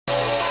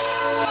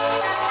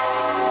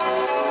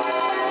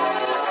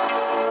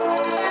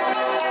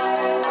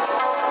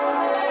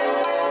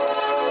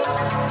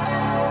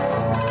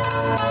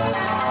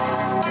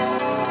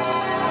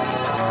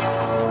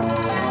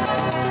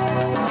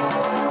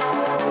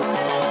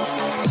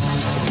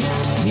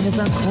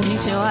Minasan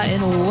konnichiwa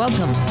and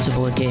welcome to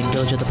Board Game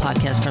Dojo, the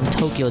podcast from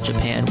Tokyo,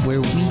 Japan,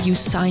 where we use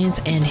science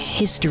and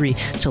history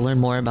to learn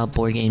more about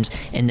board games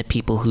and the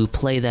people who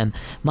play them.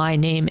 My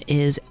name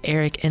is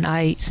Eric, and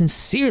I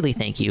sincerely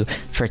thank you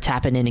for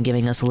tapping in and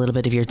giving us a little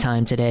bit of your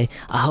time today.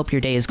 I hope your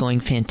day is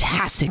going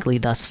fantastically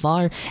thus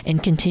far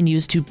and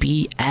continues to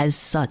be as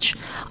such.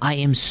 I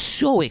am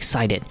so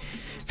excited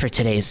for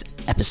today's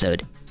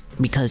episode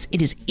because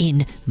it is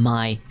in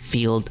my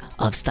field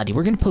of study.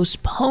 We're going to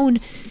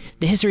postpone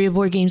the History of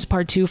Board Games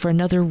Part 2 for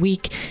another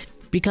week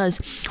because,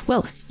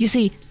 well, you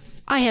see,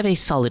 I have a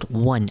solid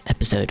one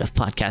episode of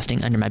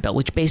podcasting under my belt,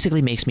 which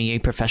basically makes me a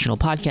professional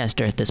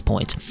podcaster at this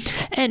point.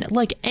 And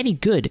like any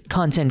good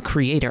content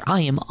creator,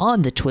 I am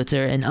on the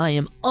Twitter and I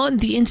am on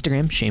the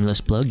Instagram.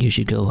 Shameless plug, you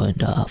should go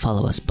and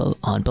follow us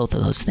on both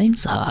of those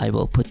things. I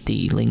will put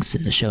the links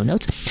in the show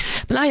notes.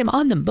 But I am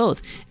on them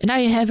both, and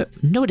I have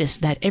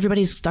noticed that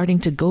everybody's starting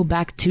to go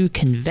back to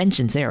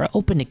conventions. They are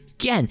open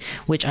again,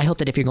 which I hope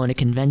that if you're going to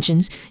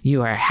conventions,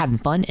 you are having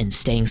fun and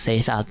staying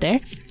safe out there.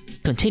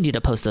 Continue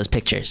to post those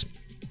pictures.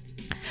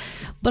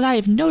 But I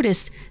have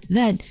noticed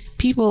that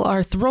people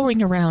are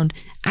throwing around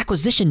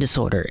acquisition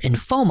disorder and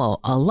FOMO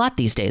a lot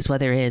these days,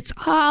 whether it's,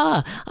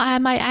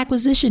 my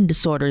acquisition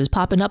disorder is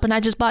popping up and I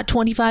just bought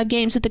 25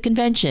 games at the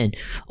convention,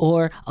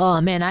 or,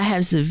 oh man, I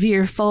have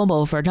severe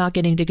FOMO for not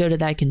getting to go to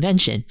that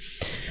convention.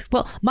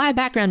 Well, my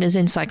background is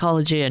in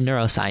psychology and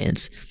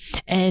neuroscience,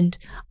 and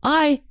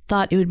I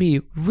thought it would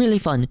be really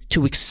fun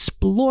to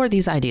explore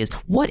these ideas.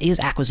 What is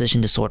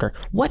acquisition disorder?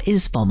 What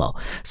is FOMO?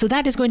 So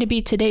that is going to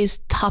be today's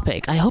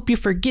topic. I hope you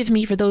forgive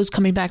me for those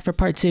coming back for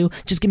part 2.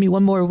 Just give me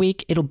one more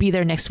week. It'll be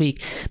there next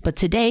week. But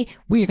today,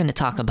 we are going to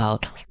talk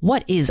about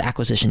what is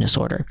acquisition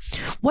disorder,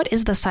 what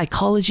is the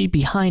psychology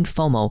behind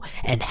FOMO,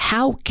 and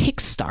how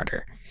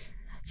Kickstarter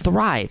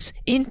thrives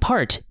in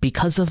part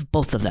because of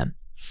both of them.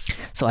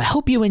 So I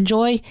hope you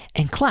enjoy,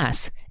 and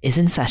class is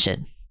in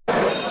session.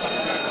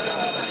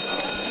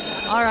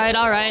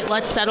 All right,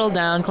 let's settle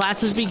down.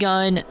 Class has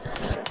begun.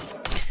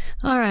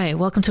 All right,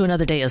 welcome to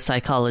another day of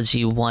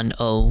Psychology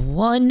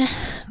 101.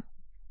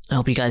 I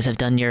hope you guys have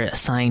done your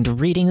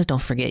assigned readings.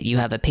 Don't forget you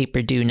have a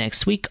paper due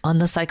next week on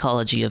the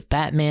psychology of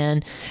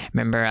Batman.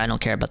 Remember, I don't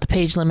care about the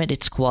page limit.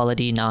 It's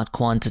quality, not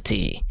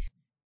quantity.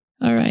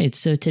 All right,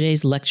 so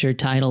today's lecture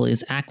title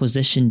is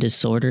Acquisition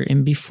Disorder.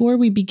 And before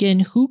we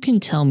begin, who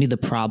can tell me the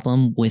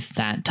problem with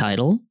that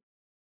title?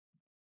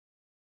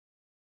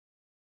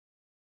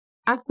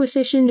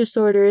 Acquisition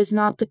disorder is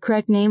not the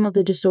correct name of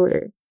the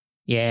disorder.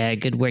 Yeah,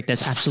 good work.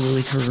 That's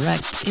absolutely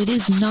correct. It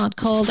is not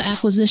called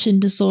acquisition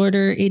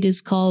disorder. It is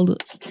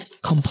called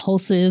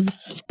compulsive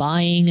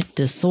buying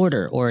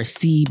disorder, or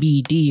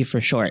CBD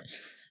for short.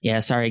 Yeah,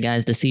 sorry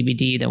guys, the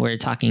CBD that we're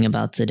talking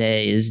about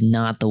today is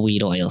not the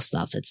weed oil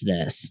stuff. It's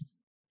this.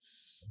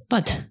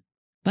 But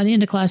by the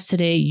end of class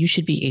today, you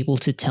should be able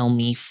to tell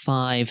me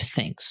 5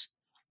 things.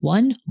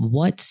 1,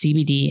 what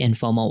CBD and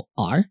FOMO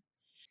are.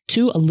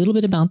 2, a little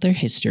bit about their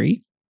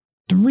history.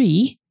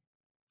 3,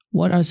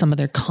 what are some of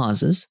their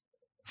causes.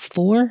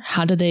 4,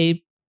 how do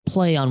they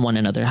play on one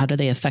another? How do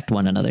they affect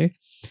one another?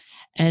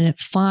 And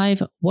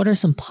 5, what are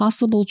some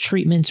possible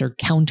treatments or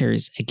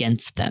counters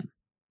against them?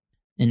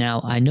 And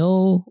now, I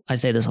know I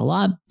say this a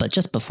lot, but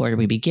just before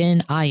we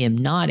begin, I am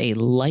not a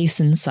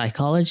licensed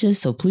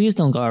psychologist, so please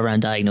don't go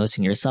around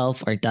diagnosing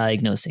yourself or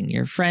diagnosing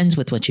your friends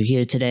with what you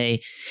hear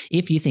today.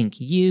 If you think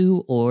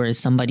you or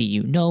somebody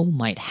you know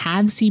might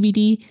have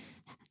CBD,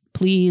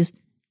 please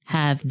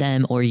have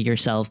them or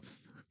yourself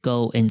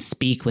go and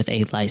speak with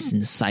a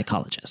licensed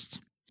psychologist.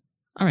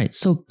 All right,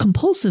 so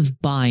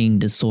compulsive buying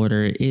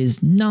disorder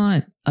is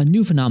not a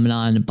new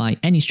phenomenon by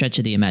any stretch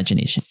of the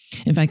imagination.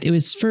 In fact, it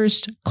was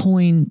first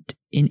coined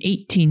in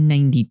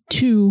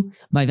 1892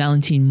 by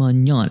Valentine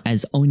Monod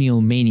as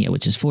oniomania,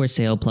 which is for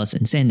sale plus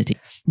insanity.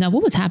 Now,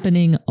 what was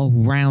happening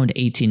around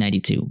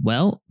 1892?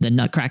 Well, the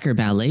Nutcracker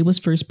Ballet was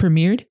first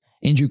premiered.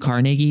 Andrew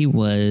Carnegie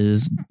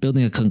was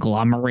building a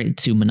conglomerate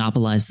to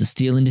monopolize the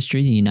steel industry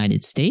in the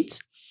United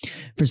States.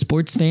 For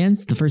sports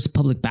fans, the first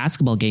public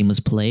basketball game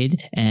was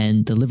played,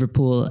 and the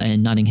Liverpool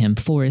and Nottingham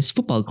Forest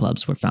football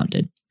clubs were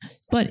founded.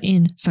 But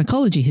in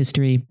psychology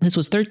history, this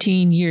was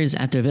 13 years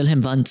after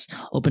Wilhelm Wundt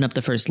opened up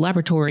the first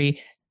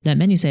laboratory that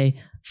many say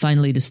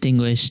finally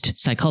distinguished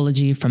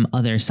psychology from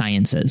other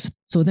sciences.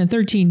 So within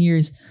 13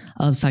 years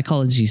of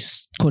psychology,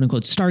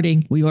 quote-unquote,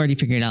 starting, we already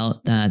figured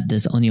out that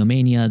this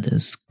oniomania,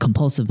 this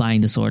compulsive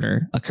buying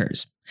disorder,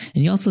 occurs.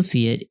 And you also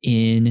see it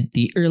in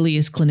the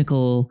earliest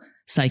clinical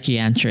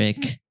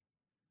psychiatric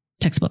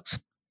textbooks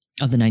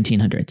of the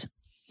 1900s.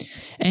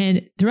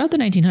 And throughout the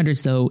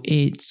 1900s, though,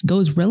 it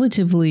goes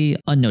relatively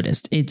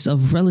unnoticed. It's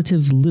of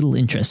relative little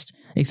interest,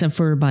 except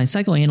for by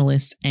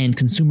psychoanalysts and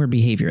consumer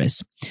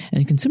behaviorists.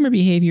 And consumer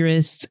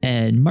behaviorists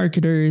and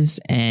marketers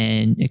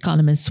and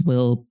economists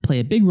will play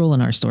a big role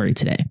in our story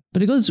today.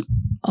 But it goes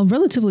of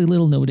relatively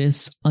little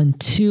notice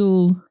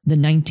until the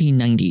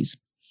 1990s,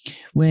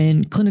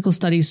 when clinical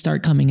studies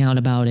start coming out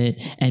about it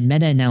and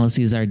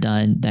meta-analyses are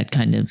done that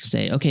kind of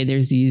say, okay,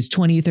 there's these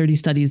 20, 30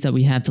 studies that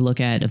we have to look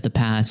at of the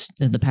past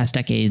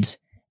decades,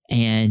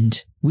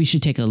 and we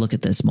should take a look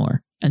at this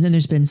more. And then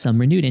there's been some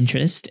renewed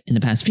interest in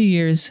the past few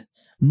years,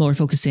 more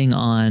focusing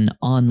on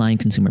online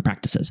consumer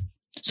practices.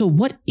 So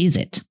what is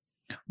it?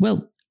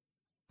 Well,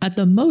 at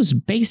the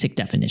most basic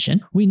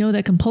definition, we know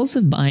that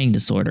compulsive buying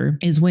disorder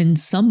is when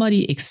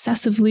somebody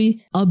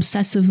excessively,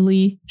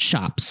 obsessively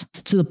shops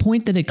to the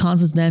point that it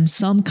causes them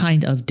some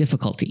kind of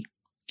difficulty.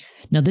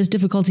 Now, this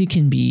difficulty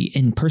can be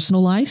in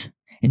personal life,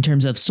 in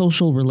terms of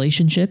social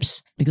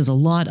relationships, because a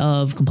lot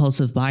of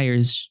compulsive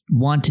buyers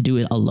want to do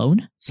it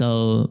alone.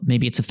 So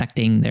maybe it's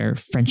affecting their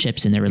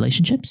friendships and their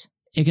relationships.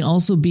 It can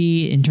also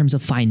be in terms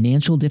of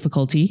financial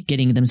difficulty,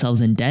 getting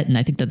themselves in debt. And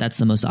I think that that's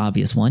the most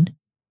obvious one,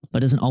 but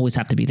it doesn't always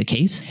have to be the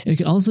case. It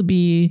could also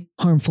be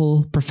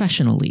harmful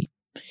professionally,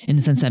 in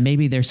the sense that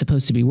maybe they're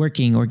supposed to be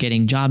working or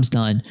getting jobs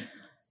done,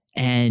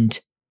 and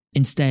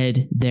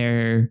instead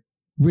they're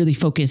really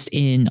focused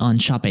in on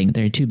shopping.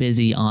 They're too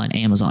busy on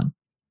Amazon,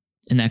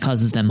 and that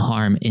causes them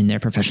harm in their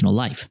professional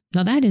life.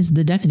 Now, that is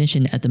the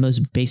definition at the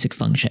most basic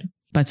function,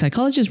 but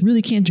psychologists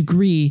really can't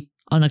agree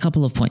on a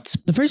couple of points.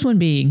 The first one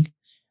being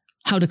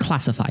how to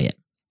classify it.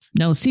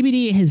 Now,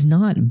 CBD has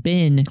not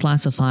been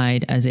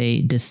classified as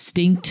a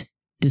distinct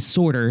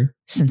disorder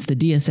since the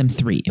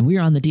DSM-3, and we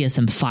are on the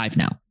DSM-5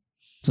 now.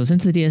 So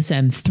since the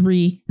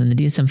DSM-3 and the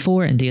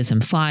DSM-4 and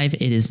DSM-5,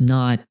 it is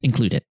not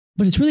included.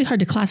 But it's really hard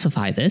to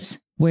classify this,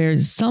 where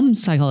some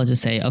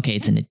psychologists say, okay,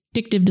 it's an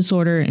addictive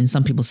disorder, and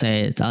some people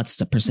say that's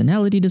a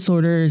personality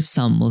disorder.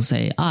 Some will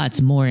say,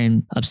 it's more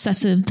an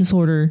obsessive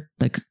disorder,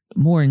 like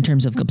more in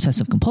terms of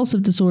obsessive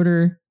compulsive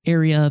disorder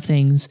area of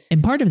things.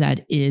 And part of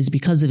that is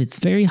because of its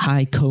very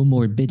high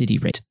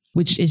comorbidity rate,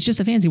 which is just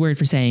a fancy word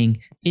for saying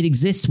it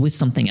exists with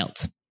something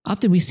else.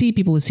 Often we see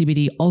people with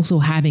CBD also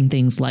having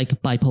things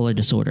like bipolar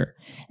disorder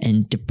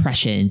and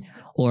depression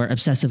or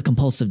obsessive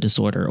compulsive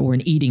disorder or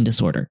an eating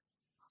disorder.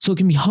 So it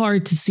can be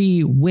hard to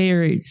see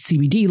where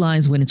CBD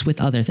lies when it's with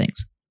other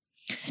things.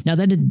 Now,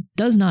 that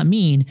does not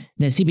mean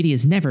that CBD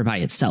is never by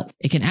itself.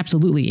 It can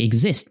absolutely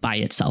exist by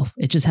itself.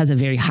 It just has a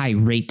very high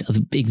rate of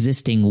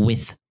existing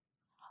with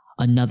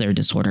another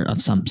disorder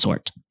of some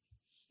sort.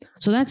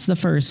 So that's the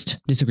first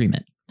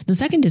disagreement. The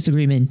second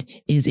disagreement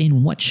is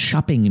in what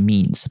shopping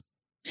means.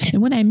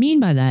 And what I mean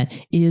by that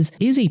is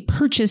a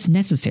purchase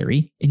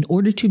necessary in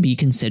order to be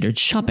considered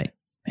shopping?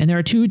 And there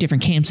are two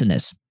different camps in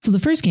this. So the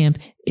first camp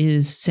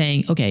is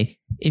saying, okay,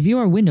 if you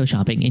are window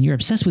shopping and you're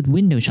obsessed with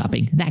window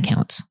shopping, that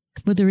counts.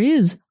 But there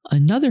is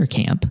another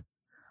camp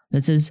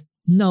that says,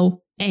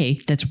 no, A,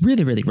 that's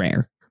really, really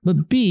rare,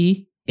 but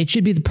B, it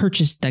should be the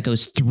purchase that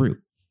goes through.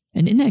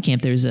 And in that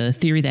camp, there's a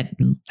theory that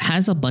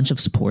has a bunch of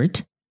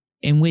support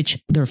in which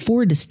there are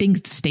 4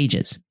 distinct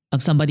stages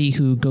of somebody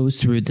who goes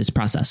through this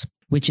process,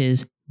 which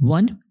is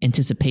 1,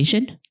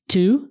 anticipation,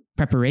 2,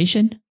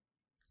 preparation,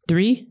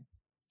 3,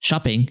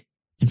 shopping,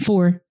 and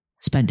 4,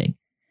 spending.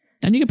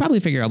 And you can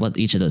probably figure out what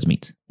each of those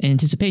means. An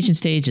anticipation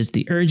stage is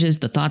the urges,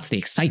 the thoughts, the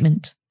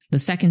excitement. The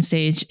second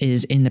stage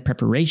is in the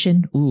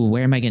preparation. Ooh,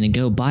 where am I going to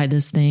go buy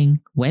this thing?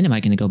 When am I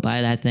going to go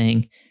buy that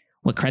thing?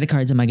 What credit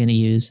cards am I going to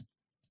use?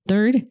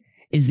 Third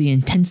is the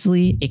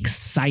intensely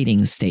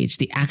exciting stage,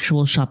 the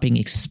actual shopping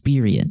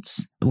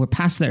experience. We're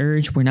past the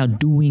urge, we're now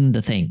doing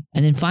the thing.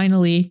 And then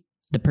finally,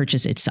 the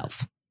purchase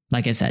itself.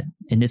 Like I said,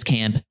 in this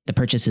camp, the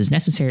purchase is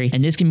necessary,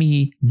 and this can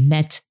be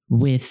met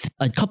with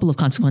a couple of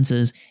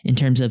consequences in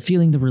terms of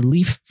feeling the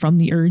relief from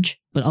the urge,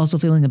 but also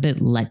feeling a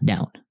bit let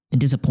down and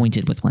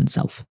disappointed with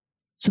oneself.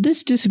 So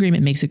this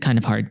disagreement makes it kind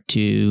of hard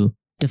to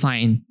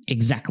define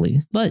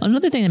exactly. But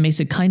another thing that makes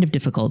it kind of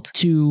difficult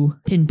to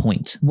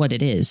pinpoint what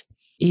it is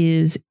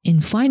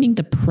in finding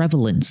the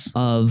prevalence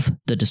of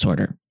the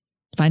disorder,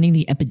 finding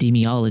the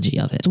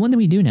epidemiology of it. So one thing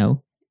we do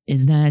know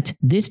is that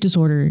this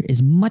disorder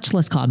is much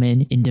less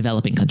common in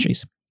developing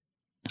countries,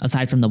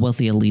 aside from the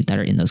wealthy elite that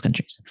are in those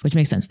countries, which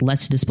makes sense,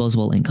 less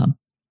disposable income.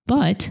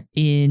 But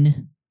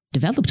in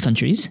developed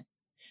countries,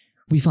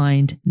 we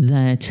find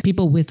that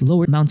people with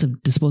lower amounts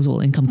of disposable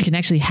income can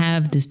actually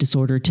have this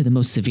disorder to the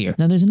most severe.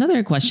 Now, there's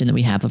another question that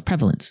we have of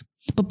prevalence.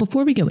 But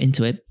before we go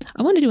into it,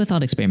 I want to do a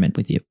thought experiment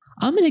with you.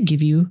 I'm going to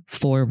give you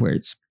 4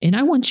 words, and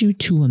I want you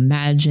to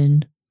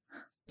imagine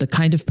the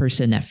kind of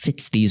person that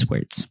fits these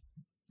words.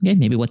 Okay,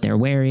 maybe what they're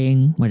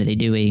wearing, what are they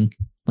doing,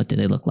 what do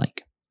they look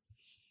like?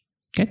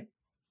 Okay.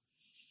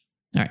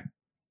 All right.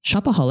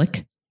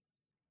 Shopaholic,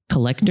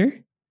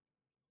 collector,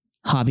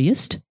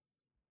 hobbyist,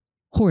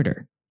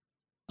 hoarder.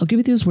 I'll give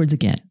you those words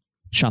again.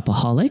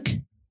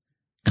 Shopaholic,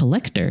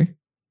 collector,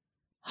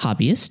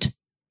 hobbyist,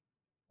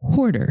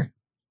 hoarder.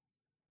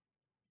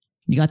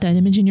 You got that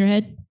image in your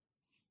head?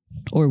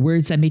 Or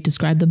words that may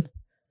describe them?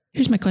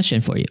 Here's my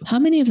question for you. How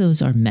many of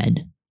those are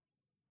men?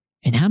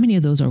 And how many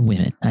of those are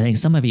women? I think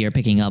some of you are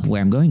picking up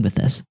where I'm going with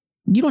this.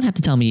 You don't have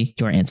to tell me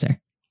your answer.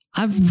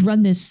 I've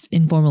run this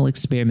informal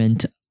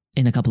experiment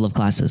in a couple of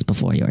classes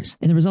before yours,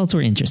 and the results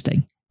were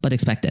interesting, but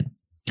expected.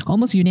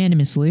 Almost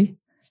unanimously,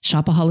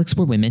 shopaholics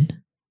were women,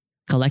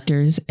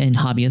 collectors and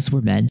hobbyists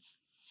were men,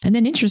 and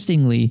then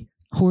interestingly,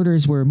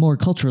 hoarders were more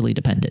culturally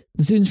dependent.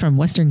 The students from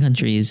Western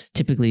countries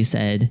typically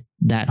said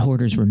that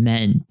hoarders were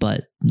men,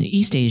 but the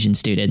East Asian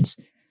students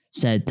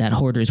said that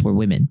hoarders were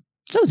women.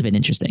 So that was a bit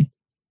interesting.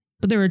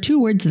 But there are two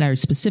words that I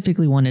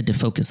specifically wanted to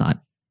focus on.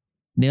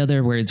 The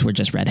other words were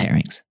just red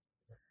herrings.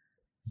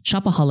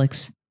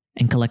 Shopaholics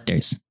and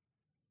collectors.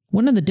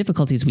 One of the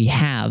difficulties we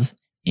have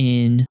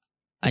in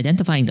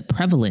identifying the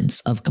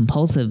prevalence of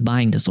compulsive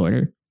buying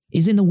disorder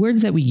is in the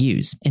words that we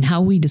use and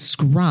how we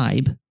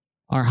describe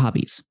our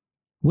hobbies.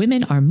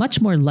 Women are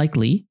much more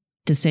likely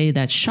to say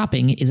that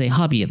shopping is a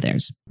hobby of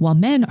theirs, while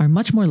men are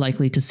much more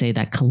likely to say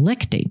that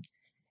collecting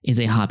is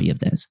a hobby of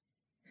theirs.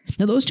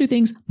 Now, those two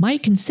things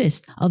might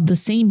consist of the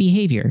same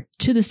behavior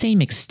to the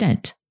same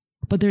extent,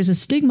 but there's a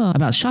stigma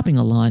about shopping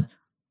a lot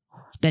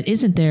that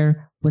isn't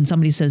there when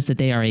somebody says that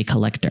they are a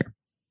collector,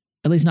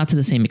 at least not to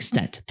the same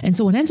extent. And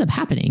so what ends up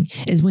happening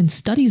is when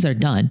studies are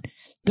done,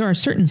 there are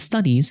certain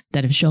studies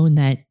that have shown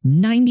that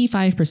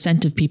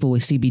 95% of people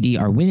with CBD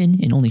are women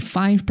and only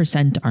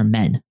 5% are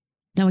men.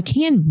 Now, it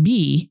can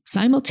be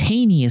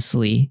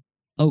simultaneously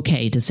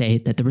okay to say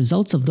that the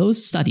results of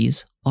those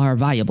studies are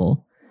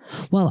viable,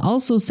 while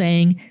also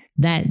saying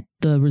that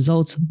the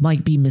results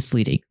might be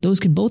misleading. Those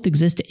can both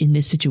exist in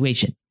this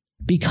situation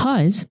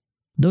because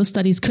those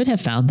studies could have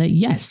found that,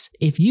 yes,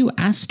 if you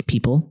asked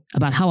people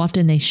about how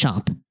often they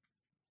shop,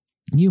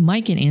 you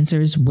might get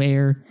answers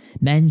where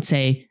men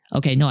say,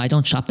 okay, no, I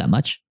don't shop that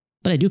much,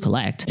 but I do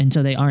collect. And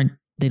so they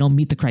don't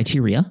meet the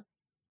criteria.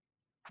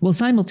 Well,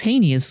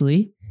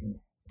 simultaneously,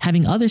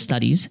 having other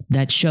studies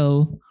that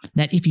show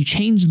that if you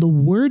change the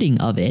wording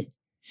of it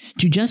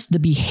to just the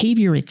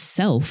behavior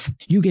itself,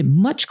 you get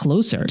much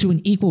closer to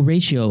an equal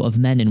ratio of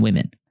men and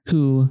women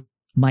who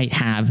might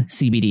have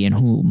CBD and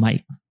who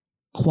might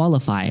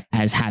qualify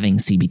as having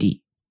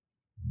CBD.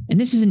 And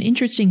this is an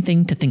interesting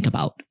thing to think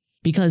about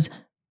because,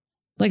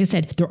 like I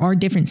said, there are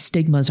different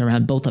stigmas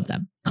around both of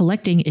them.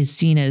 Collecting is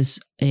seen as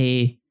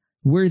a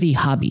worthy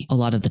hobby a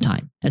lot of the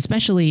time,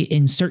 especially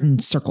in certain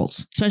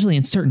circles, especially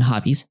in certain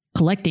hobbies.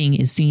 Collecting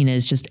is seen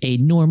as just a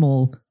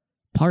normal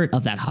part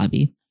of that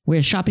hobby,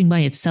 whereas shopping by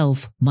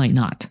itself might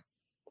not.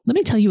 Let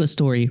me tell you a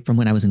story from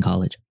when I was in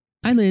college.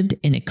 I lived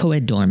in a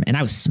co-ed dorm and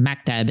I was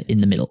smack dab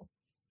in the middle.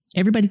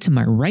 Everybody to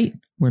my right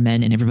were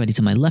men and everybody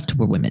to my left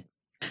were women.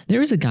 There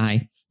was a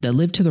guy that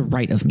lived to the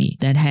right of me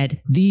that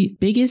had the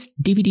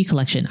biggest DVD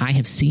collection I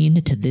have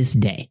seen to this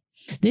day.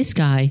 This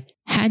guy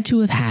had to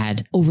have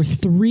had over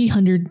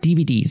 300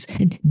 DVDs,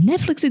 and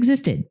Netflix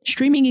existed,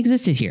 streaming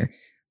existed here.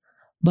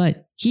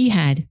 But he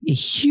had a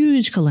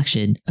huge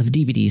collection of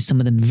DVDs, some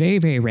of them very,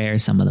 very rare,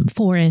 some of them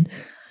foreign,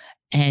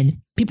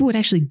 and people would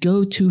actually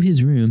go to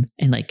his room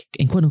and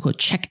quote unquote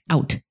check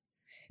out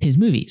his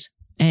movies.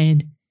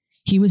 And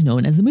he was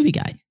known as the movie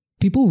guy.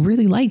 People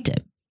really liked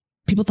him.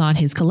 People thought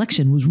his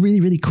collection was really,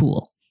 really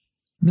cool.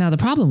 Now, the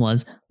problem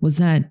was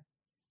that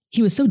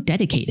he was so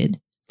dedicated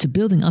to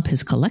building up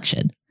his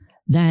collection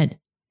that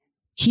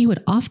he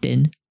would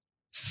often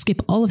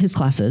skip all of his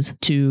classes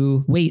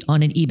to wait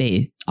on an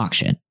eBay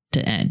auction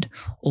to end,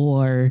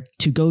 or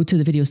to go to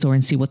the video store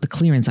and see what the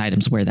clearance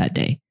items were that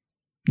day.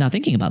 Now,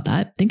 thinking about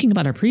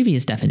our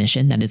previous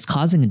definition that it's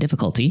causing a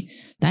difficulty,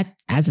 that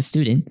as a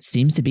student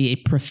seems to be a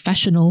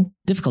professional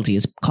difficulty,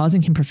 is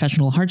causing him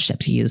professional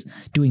hardship. He is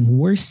doing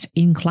worse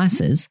in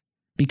classes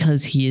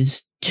because he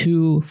is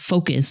too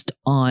focused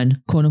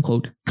on, quote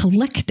unquote,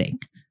 collecting.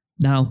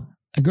 Now,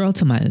 a girl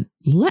to my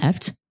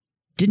left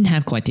didn't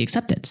have quite the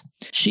acceptance.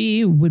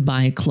 She would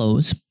buy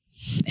clothes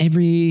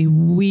every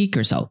week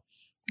or so.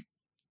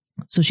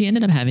 So she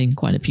ended up having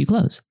quite a few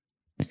clothes.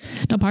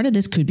 Now, part of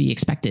this could be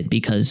expected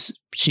because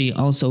she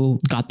also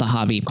got the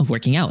hobby of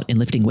working out and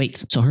lifting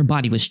weights. So her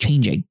body was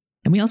changing.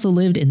 And we also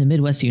lived in the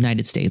Midwest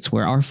United States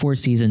where our 4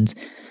 seasons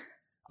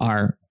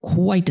are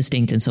quite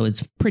distinct. And so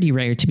it's pretty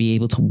rare to be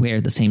able to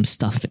wear the same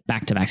stuff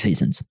back-to-back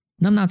seasons.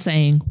 And I'm not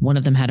saying one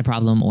of them had a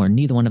problem or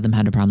neither one of them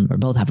had a problem or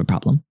both have a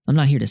problem. I'm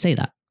not here to say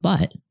that.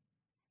 But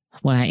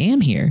what I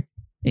am here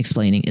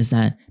explaining is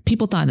that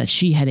people thought that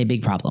she had a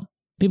big problem.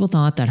 People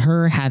thought that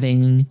her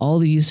having all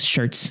these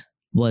shirts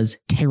was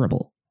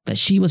terrible, that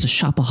she was a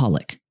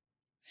shopaholic.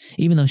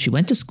 Even though she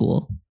went to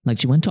school,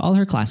 she went to all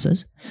her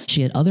classes,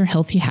 she had other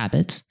healthy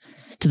habits,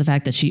 to the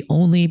fact that she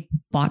only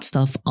bought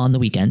stuff on the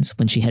weekends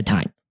when she had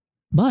time.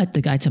 But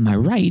the guy to my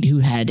right, who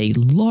had a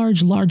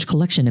large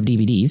collection of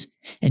DVDs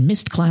and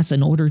missed class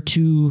in order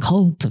to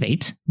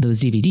cultivate those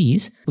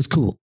DVDs, was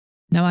cool.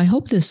 Now, I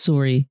hope this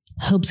story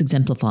helps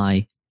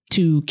exemplify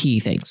 2 key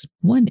things.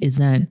 One is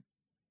that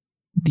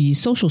the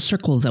social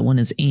circles that one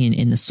is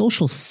in the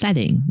social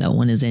setting that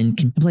one is in,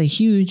 can play a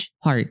huge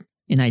part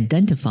in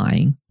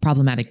identifying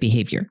problematic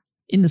behavior.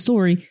 In the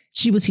story,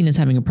 she was seen as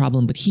having a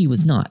problem, but he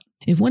was not.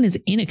 If one is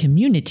in a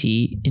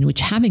community in which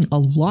having a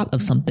lot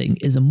of something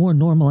is a more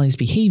normalized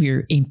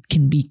behavior, it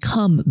can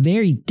become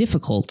very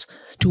difficult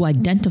to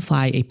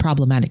identify a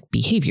problematic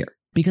behavior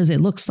because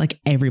it looks like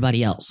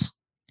everybody else.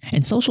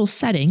 And social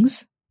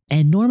settings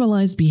and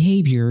normalized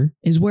behavior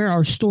is where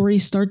our story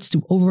starts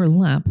to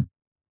overlap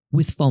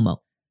with FOMO.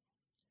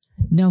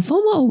 Now,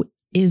 FOMO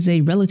is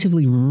a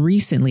relatively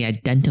recently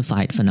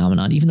identified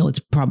phenomenon, even though it's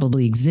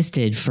probably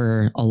existed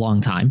for a long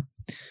time.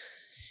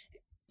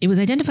 It was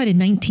identified in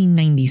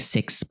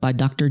 1996 by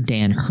Dr.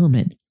 Dan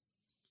Herman.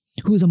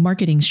 who was a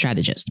marketing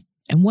strategist.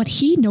 And what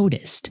he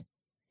noticed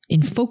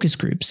in focus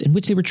groups in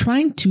which they were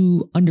trying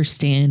to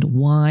understand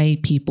why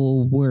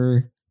people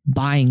were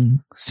buying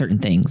certain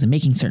things and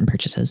making certain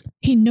purchases,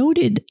 he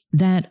noted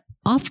that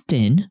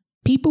often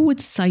people would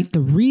cite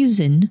the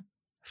reason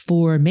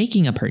for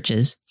making a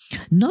purchase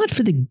not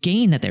for the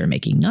gain that they were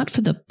making, not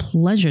for the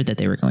pleasure that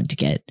they were going to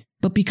get,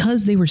 but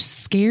because they were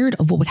scared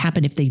of what would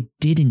happen if they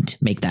didn't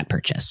make that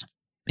purchase.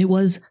 It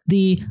was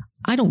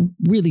I don't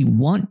really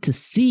want to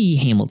see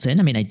Hamilton.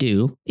 I mean, I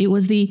do. It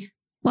was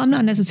I'm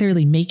not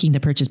necessarily making the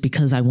purchase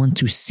because I want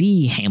to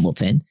see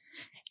Hamilton.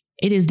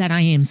 It is that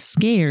I am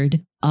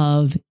scared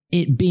of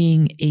it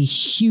being a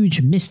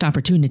huge missed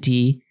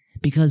opportunity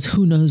because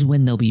who knows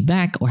when they'll be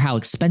back or how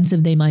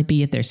expensive they might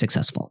be if they're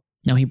successful.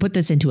 Now, he put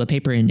this into a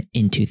paper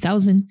in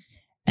 2000,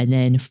 and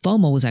then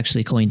FOMO was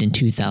actually coined in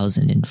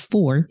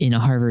 2004 in a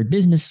Harvard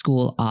Business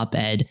School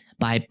op-ed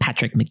by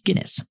Patrick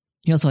McGinnis.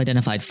 He also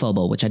identified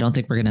FOMO, which I don't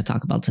think we're going to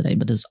talk about today,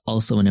 but is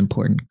also an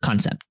important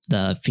concept,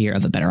 the fear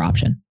of a better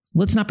option.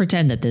 Let's not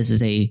pretend that this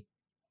is a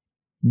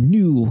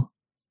new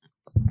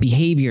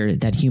behavior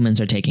that humans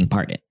are taking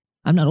part in.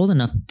 I'm not old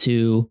enough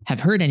to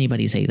have heard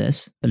anybody say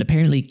this, but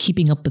apparently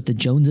keeping up with the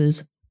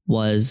Joneses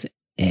was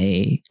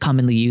a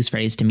commonly used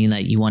phrase to mean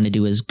that you want to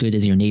do as good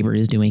as your neighbor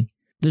is doing.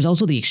 There's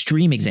also the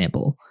extreme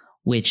example,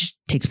 which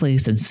takes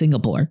place in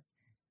Singapore,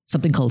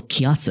 something called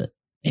kiasa,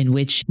 in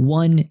which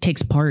one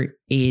takes part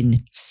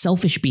in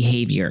selfish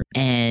behavior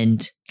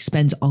and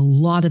spends a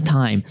lot of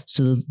time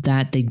so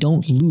that they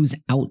don't lose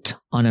out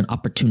on an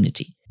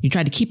opportunity. You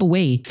try to keep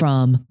away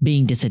from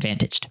being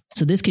disadvantaged.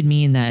 So this could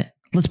mean that,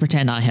 let's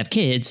pretend I have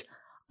kids,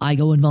 I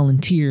go and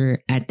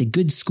volunteer at the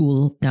good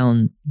school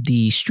down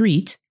the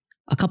street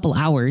a couple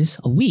hours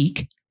a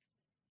week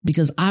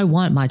because I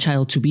want my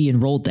child to be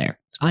enrolled there.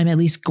 I'm at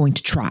least going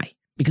to try,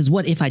 because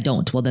what if I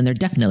don't? Well, then they're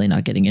definitely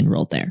not getting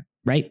enrolled there,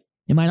 right?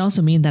 It might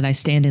also mean that I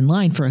stand in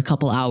line for a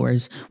couple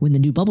hours when the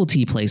new bubble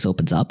tea place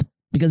opens up,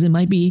 because it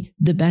might be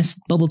the best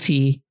bubble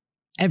tea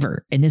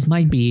ever, and this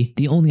might be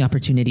the only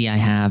opportunity I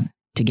have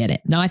to get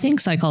it. Now, I think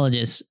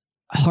psychologists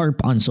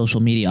harp on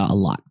social media a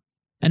lot,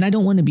 and I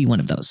don't want to be one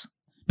of those,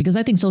 because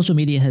I think social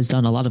media has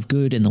done a lot of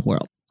good in the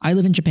world. I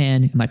live in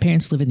Japan, and my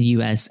parents live in the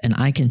US, and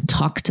I can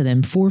talk to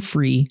them for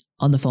free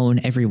on the phone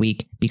every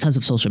week because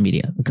of social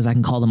media, because I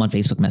can call them on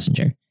Facebook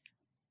Messenger.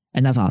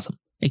 And that's awesome.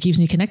 It keeps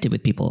me connected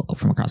with people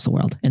from across the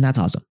world, and that's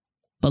awesome.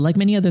 But like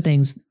many other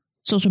things,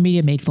 social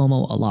media made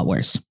FOMO a lot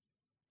worse.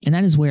 And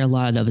that is where a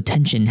lot of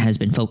attention has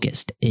been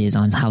focused, is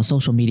on how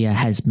social media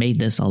has made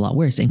this a lot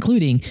worse,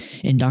 including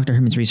in Dr.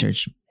 Herman's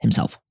research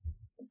himself.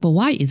 But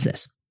why is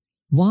this?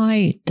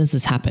 Why does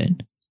this happen,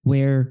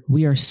 where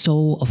we are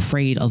so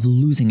afraid of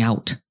losing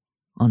out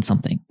on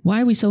something?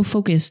 Why are we so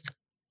focused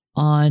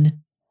on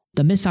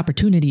the missed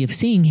opportunity of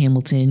seeing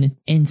Hamilton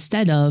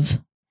instead of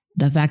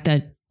the fact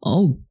that,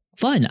 oh,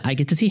 fun, I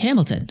get to see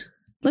Hamilton?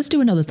 Let's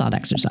do another thought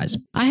exercise.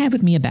 I have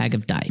with me a bag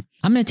of die.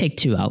 I'm going to take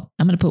two out.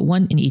 I'm going to put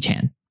one in each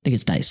hand. I think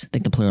it's dice. I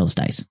think the plural is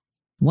dice.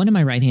 One in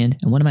my right hand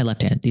and one in my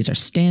left hand. These are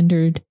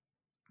standard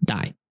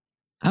die.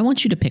 I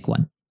want you to pick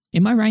one.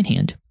 In my right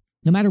hand,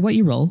 no matter what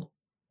you roll,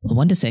 a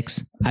 1 to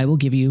 6, I will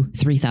give you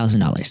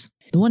 $3,000.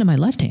 The one in my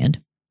left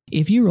hand,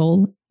 if you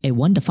roll a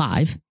 1 to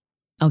 5,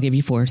 I'll give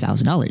you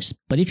 $4,000.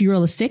 But if you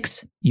roll a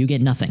 6, you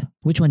get nothing.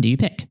 Which one do you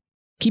pick?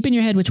 Keep in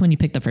your head which one you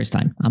picked the first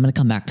time. I'm going to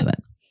come back to it.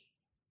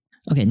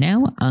 Okay,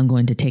 now I'm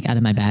going to take out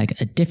of my bag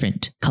a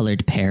different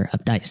colored pair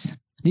of dice.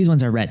 These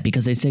ones are red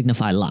because they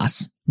signify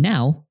loss.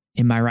 Now,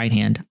 in my right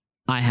hand,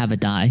 I have a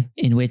die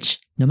in which,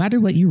 no matter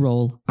what you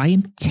roll, I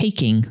am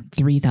taking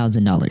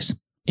 $3,000.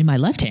 In my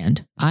left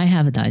hand, I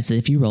have a dice that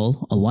if you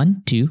roll a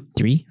 1, 2,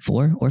 3,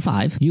 4, or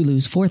 5, you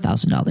lose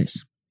 $4,000.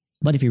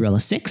 But if you roll a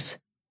 6,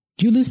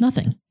 you lose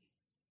nothing.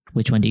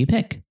 Which one do you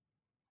pick?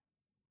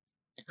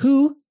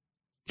 Who,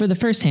 for the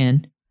first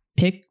hand,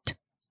 picked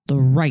the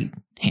right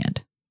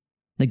hand?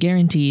 The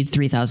guaranteed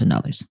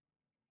 $3,000.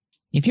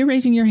 If you're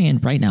raising your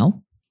hand right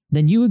now,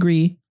 then you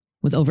agree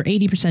with over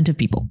 80% of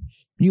people.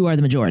 You are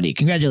the majority.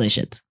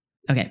 Congratulations.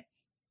 Okay.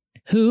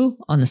 Who,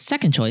 on the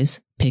second choice,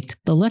 picked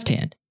the left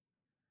hand?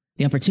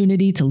 The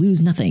opportunity to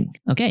lose nothing.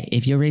 Okay,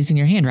 if you're raising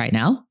your hand right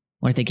now,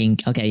 or thinking,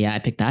 okay, yeah, I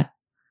picked that,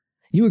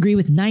 you agree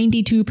with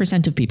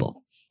 92% of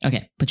people.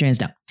 Okay, put your hands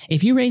down.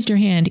 If you raised your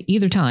hand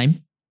either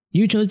time,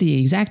 you chose the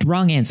exact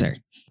wrong answer.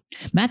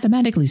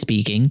 Mathematically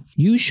speaking,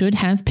 you should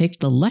have picked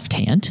the left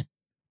hand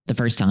the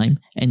first time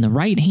and the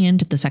right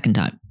hand the second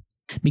time,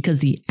 because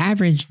the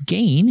average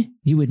gain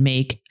you would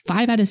make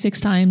 5 out of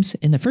 6 times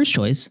in the first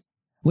choice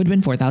would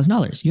have been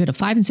 $4,000. You had a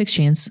 5 in 6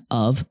 chance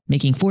of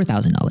making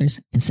 $4,000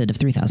 instead of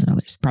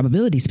 $3,000.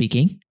 Probability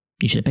speaking,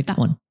 you should have picked that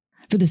one.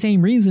 For the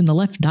same reason, the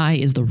left die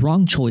is the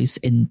wrong choice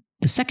in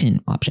the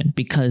second option,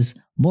 because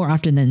more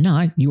often than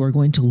not, you are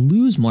going to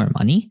lose more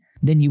money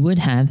than you would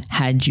have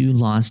had you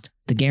lost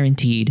the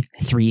guaranteed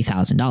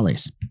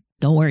 $3,000.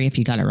 Don't worry if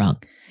you got it wrong.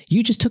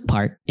 You just took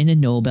part in a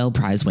Nobel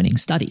Prize winning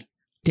study.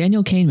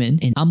 Daniel Kahneman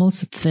and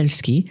Amos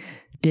Tversky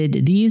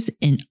did these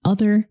and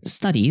other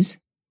studies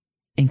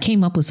and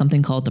came up with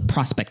something called the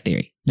prospect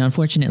theory. Now,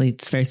 unfortunately,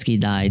 Tversky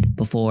died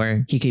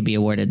before he could be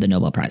awarded the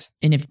Nobel Prize.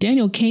 And if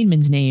Daniel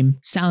Kahneman's name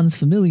sounds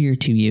familiar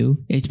to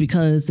you, it's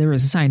because there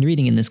was assigned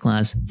reading in this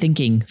class,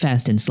 Thinking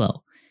Fast and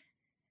Slow.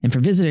 And for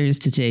visitors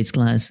to today's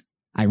class,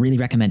 I really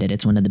recommend it.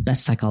 It's one of the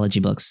best psychology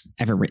books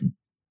ever written.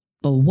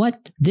 But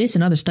what this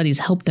and other studies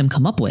helped them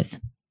come up with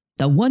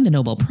that won the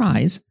Nobel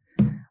Prize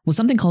was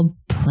something called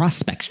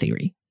prospect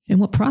theory. And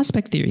what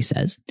prospect theory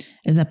says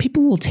is that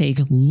people will take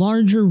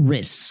larger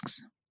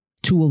risks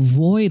to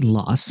avoid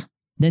loss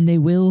than they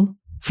will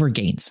for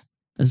gains.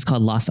 This is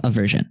called loss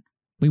aversion.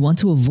 We want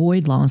to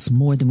avoid loss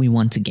more than we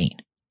want to gain.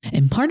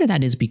 And part of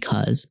that is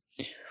because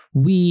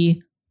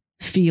we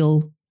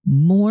feel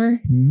more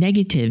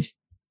negative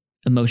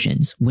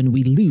emotions when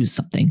we lose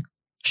something,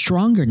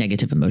 stronger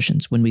negative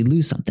emotions when we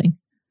lose something,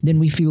 than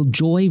we feel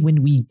joy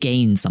when we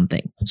gain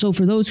something. So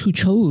for those who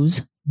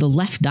chose the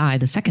left die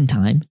the second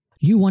time,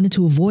 you wanted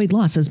to avoid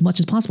loss as much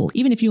as possible.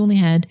 Even if you only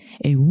had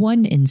a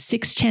 1 in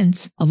 6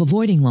 chance of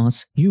avoiding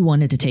loss, you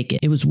wanted to take it.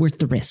 It was worth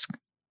the risk.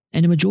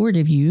 And a majority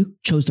of you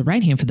chose the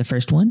right hand for the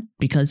first one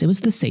because it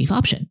was the safe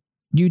option.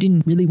 You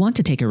didn't really want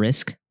to take a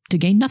risk to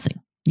gain nothing.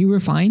 You were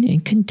fine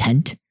and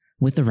content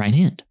with the right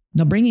hand.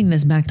 Now, bringing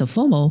this back to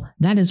FOMO,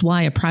 that is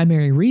why a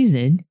primary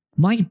reason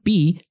might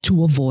be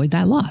to avoid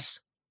that loss,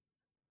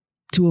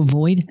 to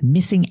avoid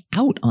missing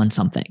out on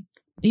something.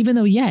 Even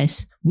though,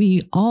 yes, we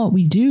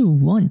do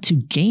want to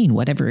gain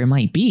whatever it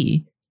might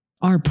be,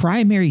 our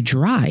primary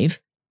drive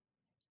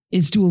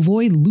is to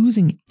avoid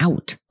losing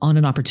out on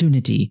an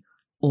opportunity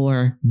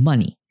or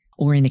money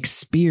or an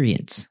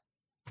experience.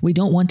 We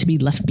don't want to be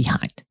left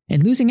behind.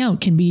 And losing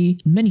out can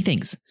be many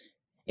things.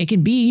 It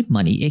can be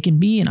money. It can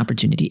be an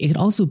opportunity. It could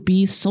also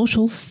be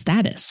social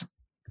status.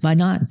 By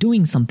not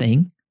doing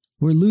something,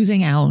 we're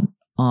losing out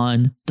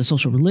on the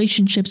social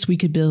relationships we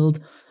could build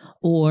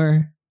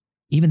or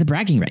even the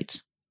bragging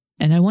rights.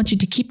 And I want you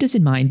to keep this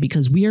in mind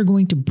because we are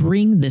going to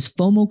bring this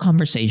FOMO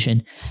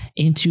conversation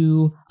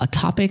into a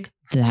topic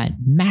that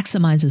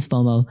maximizes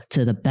FOMO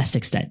to the best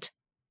extent.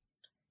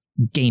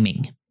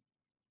 Gaming.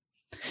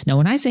 Now,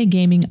 when I say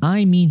gaming,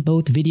 I mean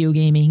both video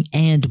gaming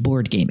and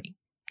board gaming,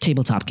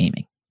 tabletop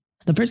gaming.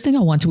 The first thing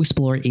I want to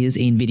explore is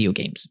in video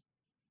games,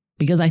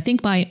 because I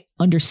think by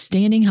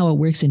understanding how it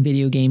works in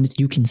video games,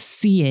 you can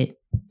see it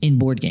in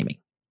board gaming.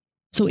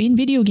 So in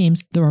video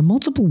games, there are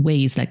multiple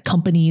ways that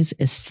companies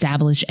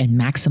establish and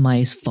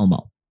maximize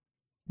FOMO.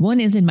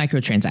 One is in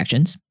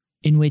microtransactions,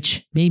 in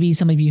which maybe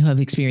some of you have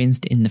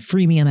experienced in the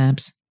freemium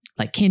apps,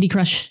 like Candy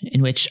Crush,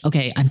 in which,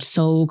 okay, I'm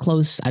so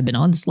close, I've been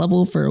on this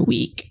level for a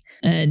week,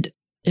 and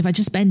if I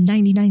just spend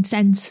 99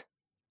 cents,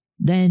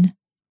 then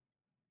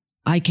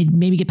I could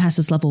maybe get past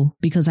this level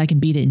because I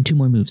can beat it in 2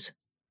 more moves.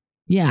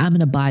 Yeah, I'm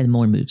going to buy the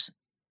more moves.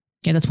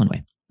 Okay, that's one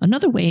way.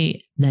 Another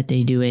way that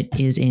they do it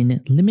is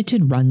in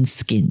limited run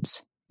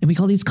skins, and we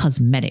call these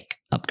cosmetic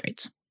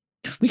upgrades.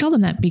 We call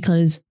them that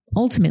because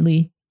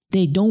ultimately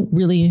they don't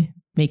really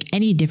make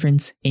any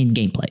difference in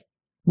gameplay.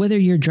 Whether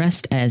you're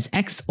dressed as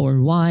X or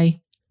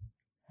Y,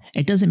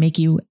 it doesn't make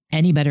you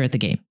any better at the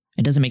game.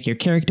 It doesn't make your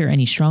character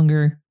any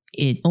stronger.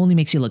 It only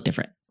makes you look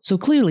different. So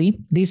clearly,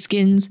 these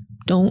skins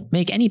don't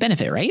make any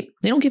benefit, right?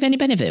 They don't give any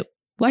benefit.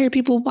 Why are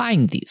people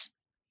buying these?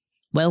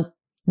 Well,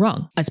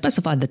 wrong. I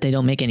specified that they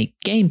don't make any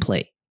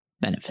gameplay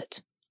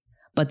benefit,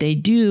 but they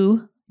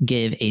do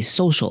give a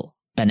social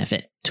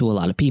benefit to a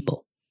lot of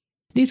people.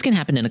 These can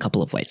happen in a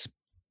couple of ways.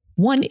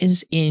 One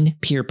is in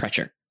peer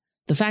pressure.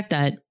 The fact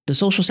that the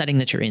social setting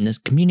that you're in, the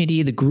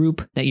community, the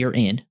group that you're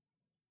in,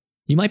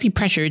 you might be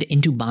pressured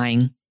into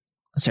buying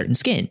a certain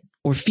skin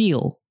or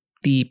feel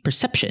the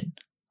perception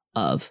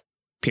of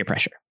peer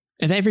pressure.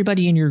 If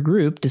everybody in your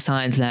group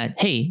decides that,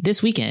 hey,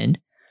 this weekend,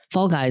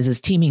 Fall Guys is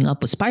teaming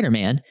up with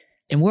Spider-Man,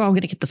 and we're all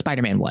going to get the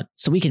Spider-Man one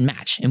so we can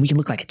match and we can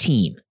look like a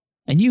team,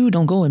 and you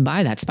don't go and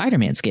buy that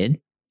Spider-Man skin,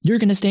 you're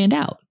going to stand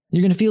out.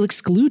 You're going to feel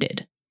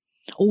excluded.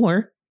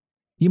 Or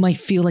you might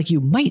feel like you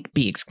might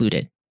be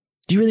excluded.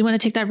 Do you really want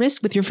to take that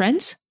risk with your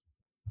friends?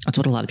 That's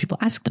what a lot of people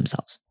ask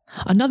themselves.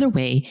 Another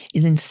way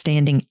is in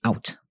standing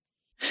out.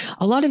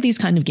 A lot of these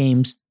kind of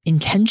games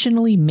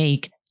intentionally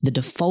make the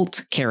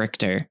default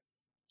character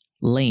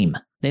lame.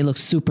 They look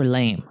super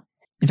lame.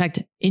 In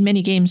fact, in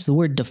many games, the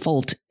word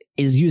default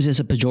is used as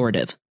a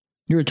pejorative.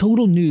 You're a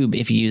total noob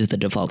if you use the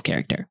default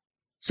character.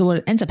 So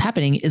what ends up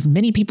happening is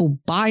many people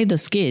buy the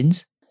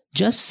skins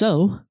just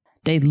so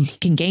they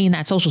can gain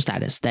that social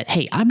status that,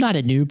 hey, I'm not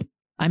a noob.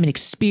 I'm an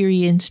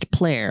experienced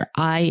player.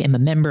 I am a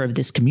member of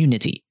this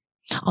community.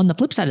 On the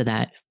flip side of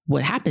that,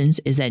 what happens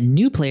is that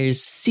new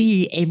players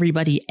see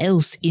everybody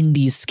else in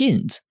these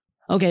skins.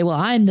 Okay, well,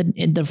 I'm the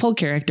default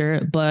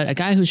character, but a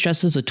guy who's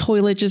dressed as a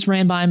toilet just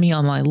ran by me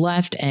on my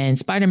left and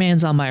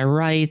Spider-Man's on my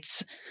right.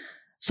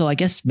 So I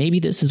guess maybe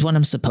this is what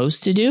I'm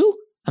supposed to do?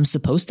 I'm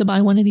supposed to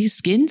buy one of these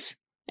skins?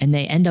 And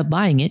they end up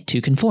buying it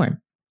to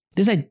conform.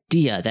 This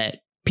idea that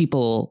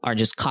people are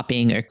just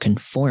copying or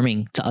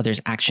conforming to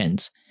others'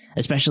 actions,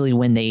 especially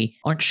when they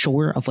aren't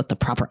sure of what the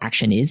proper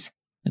action is,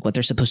 like what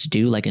they're supposed to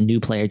do, like a new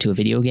player to a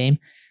video game,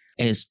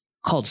 is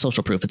called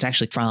social proof. It's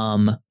actually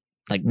from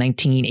like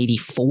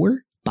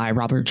 1984. by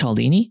Robert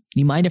Cialdini.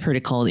 You might have heard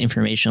it called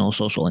informational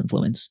social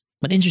influence.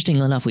 But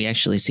interestingly enough, we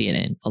actually see it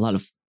in a lot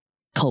of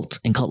cult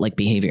and cult-like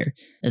behavior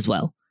as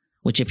well,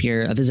 which if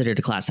you're a visitor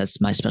to class,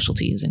 that's my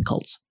specialty is in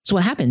cults. So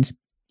what happens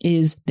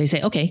is they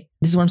say, okay,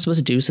 this is what I'm supposed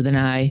to do. So then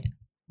I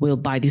will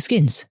buy these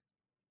skins.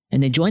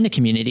 And they join the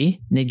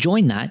community, and they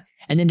join that,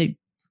 and then it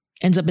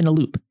ends up in a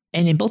loop.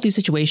 And in both these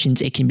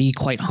situations, it can be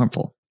quite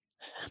harmful.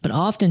 But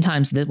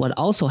oftentimes, what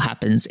also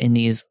happens in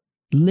these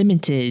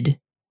limited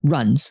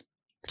runs,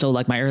 so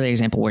like my earlier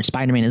example where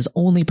Spider-Man is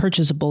only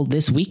purchasable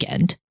this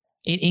weekend,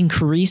 it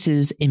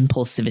increases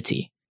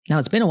impulsivity. Now,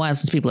 it's been a while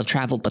since people have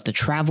traveled, but the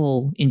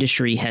travel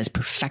industry has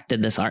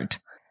perfected this art,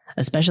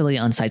 especially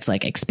on sites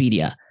like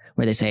Expedia,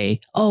 where they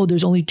say, oh,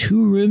 there's only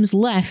 2 rooms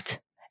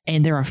left,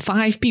 and there are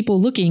 5 people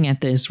looking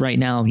at this right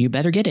now. You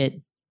better get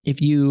it.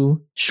 If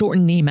you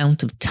shorten the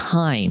amount of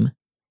time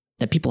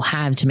that people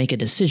have to make a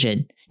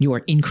decision, you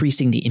are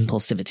increasing the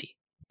impulsivity.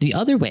 The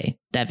other way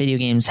that video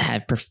games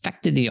have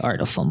perfected the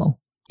art of FOMO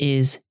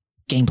is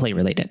gameplay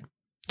related.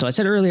 So I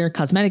said earlier,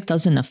 cosmetic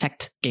doesn't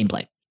affect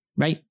gameplay,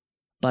 right?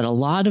 But a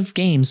lot of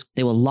games,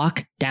 they will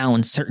lock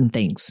down certain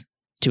things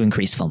to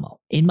increase FOMO.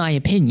 In my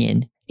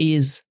opinion,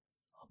 is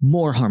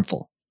more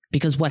harmful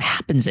because what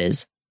happens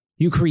is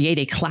you create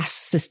a class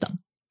system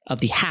of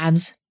the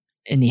haves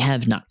and the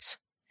have-nots.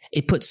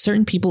 It puts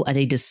certain people at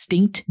a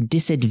distinct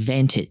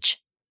disadvantage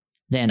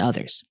than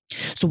others.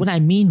 So what I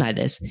mean by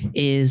this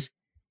is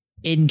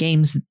in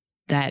games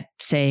that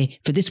say,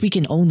 for this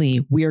weekend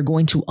only, we are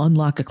going to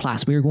unlock a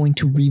class. We are going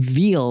to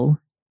reveal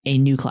a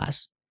new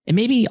class. And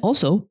maybe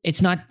also,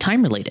 it's not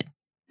time related.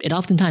 It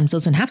oftentimes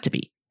doesn't have to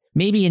be.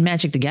 Maybe in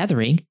Magic the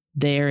Gathering,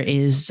 there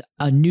is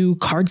a new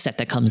card set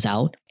that comes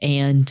out,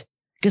 and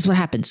guess what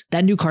happens?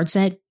 That new card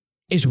set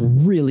is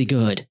really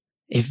good.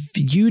 If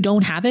you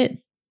don't have it,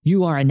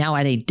 you are now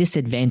at a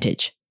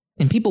disadvantage.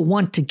 And people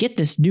want to get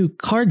this new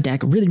card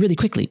deck really, really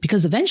quickly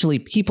because eventually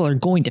people are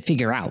going to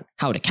figure out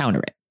how to counter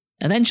it.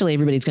 Eventually,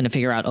 everybody's going to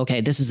figure out,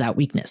 okay, this is that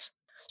weakness.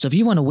 So if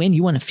you want to win,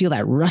 you want to feel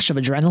that rush of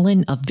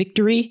adrenaline of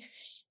victory,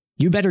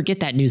 you better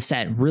get that new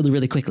set really,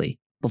 really quickly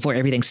before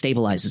everything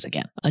stabilizes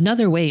again.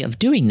 Another way of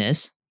doing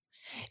this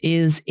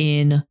is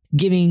in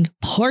giving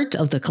part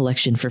of the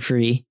collection for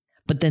free,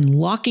 but then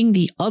locking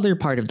the other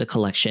part of the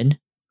collection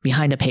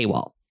behind a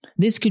paywall.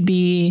 This could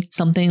be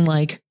something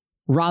like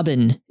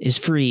Robin is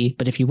free,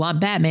 but if you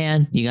want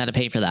Batman, you got to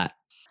pay for that.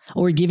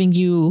 Or giving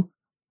you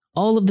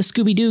all of the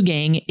Scooby-Doo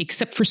gang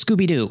except for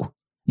Scooby-Doo.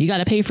 You got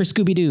to pay for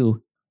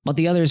Scooby-Doo, but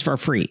the others are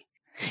free.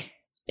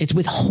 It's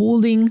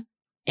withholding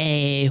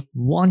a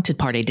wanted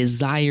part, a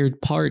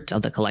desired part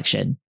of the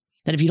collection,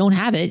 that if you don't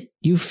have it,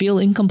 you feel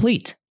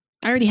incomplete.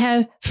 I already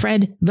have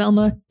Fred,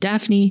 Velma,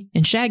 Daphne,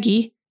 and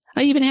Shaggy.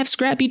 I even have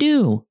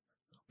Scrappy-Doo,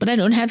 but I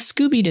don't have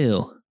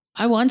Scooby-Doo.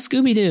 I want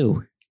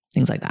Scooby-Doo.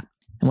 Things like that.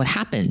 And what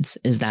happens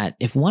is that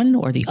if one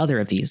or the other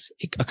of these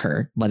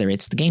occur, whether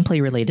it's the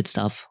gameplay related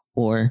stuff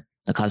or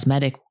the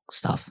cosmetic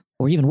stuff,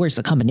 or even worse,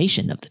 a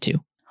combination of the two,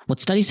 what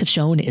studies have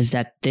shown is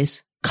that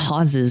this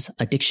causes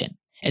addiction.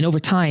 And over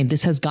time,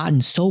 this has gotten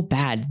so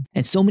bad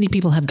and so many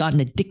people have gotten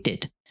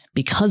addicted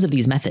because of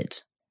these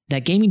methods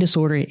that gaming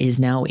disorder is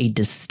now a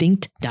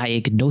distinct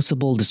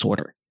diagnosable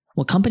disorder.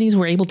 What companies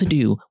were able to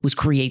do was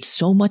create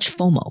so much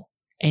FOMO,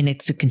 and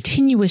it's a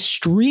continuous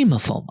stream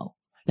of FOMO,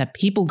 that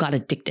people got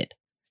addicted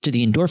to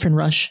the endorphin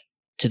rush,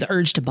 to the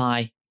urge to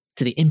buy,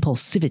 to the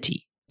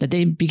impulsivity, that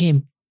they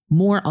became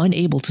more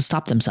unable to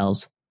stop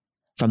themselves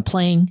from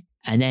playing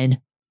and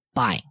then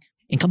buying.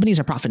 And companies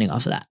are profiting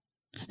off of that.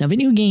 Now,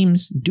 video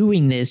games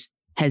doing this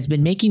has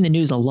been making the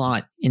news a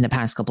lot in the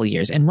past couple of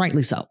years, and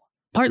rightly so.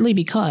 Partly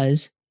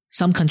because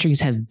some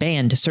countries have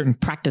banned certain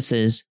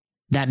practices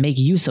that make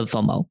use of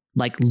FOMO,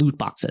 like loot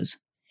boxes,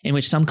 in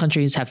which some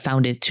countries have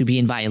found it to be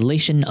in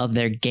violation of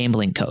their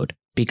gambling code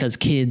because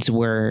kids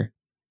were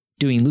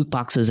doing loot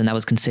boxes and that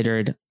was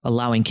considered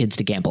allowing kids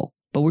to gamble.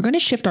 But we're going to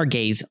shift our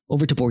gaze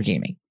over to board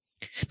gaming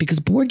because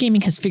board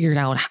gaming has figured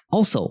out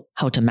also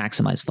how to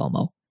maximize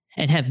FOMO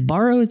and have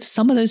borrowed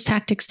some of those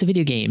tactics to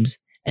video games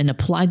and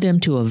applied them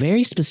to a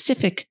very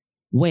specific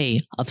way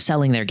of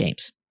selling their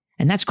games.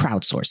 And that's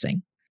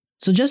crowdsourcing.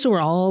 So just so we're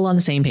all on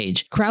the same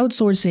page,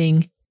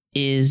 crowdsourcing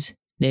is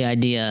the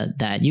idea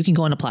that you can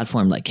go on a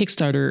platform like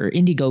Kickstarter or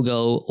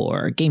Indiegogo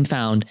or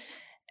GameFound,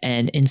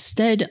 and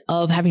instead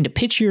of having to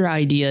pitch your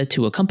idea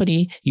to a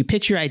company, you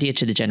pitch your idea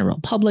to the general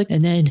public,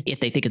 and then if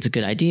they think it's a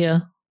good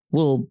idea,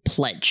 we'll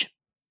pledge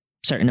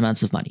certain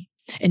amounts of money.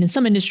 And in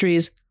some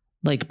industries,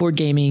 like board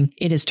gaming,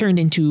 it has turned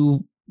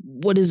into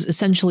what is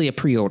essentially a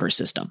pre-order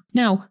system.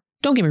 Now,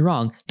 don't get me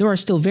wrong, there are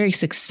still very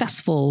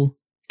successful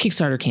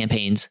Kickstarter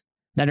campaigns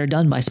that are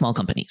done by small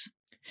companies.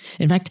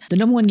 In fact, the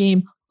number one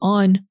game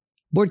on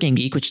Board Game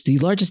Geek, which is the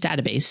largest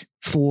database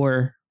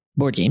for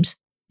board games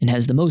and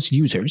has the most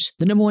users,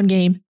 the number one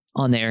game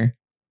on there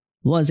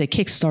was a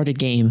Kickstarted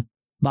game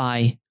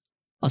by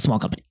a small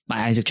company, by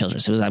Isaac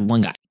Childress. It was that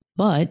one guy.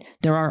 But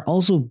there are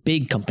also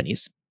big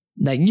companies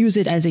that use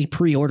it as a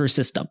pre-order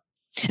system.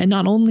 And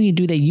not only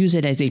do they use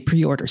it as a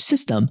pre-order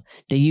system,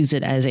 they use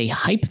it as a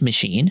hype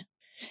machine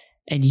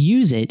and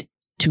use it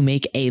to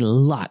make a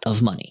lot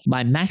of money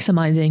by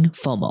maximizing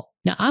FOMO.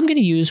 Now, I'm going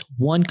to use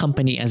one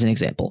company as an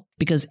example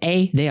because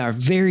A, they are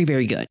very,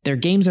 very good. Their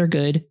games are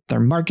good, their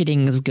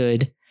marketing is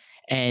good,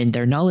 and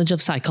their knowledge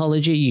of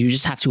psychology, you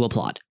just have to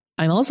applaud.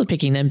 I'm also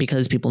picking them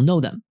because people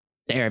know them.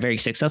 They are a very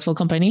successful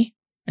company,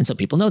 and so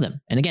people know them.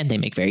 And again, they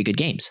make very good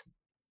games.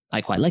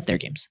 I quite like their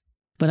games.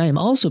 But I am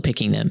also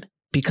picking them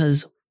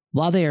because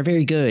while they are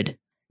very good,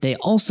 they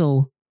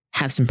also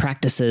have some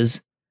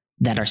practices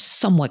that are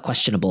somewhat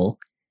questionable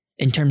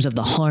in terms of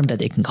the harm that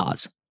they can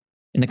cause.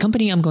 And the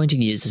company I'm going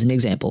to use as an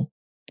example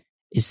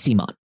is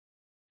CMON.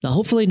 Now,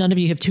 hopefully none of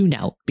you have tuned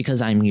out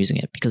because I'm using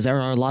it, because there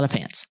are a lot of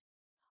fans.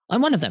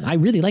 I'm one of them. I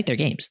really like their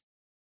games.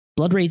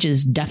 Blood Rage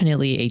is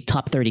definitely a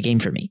top 30 game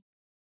for me.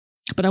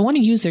 But I want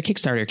to use their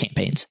Kickstarter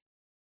campaigns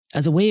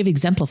as a way of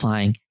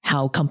exemplifying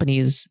how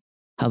companies,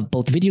 how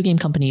both video game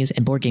companies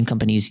and board game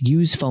companies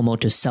use FOMO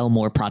to sell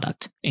more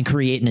product and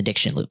create an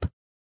addiction loop.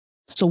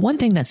 So one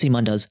thing that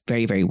CMON does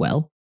very, very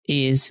well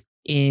is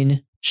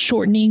in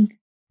shortening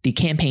the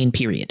campaign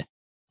period.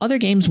 Other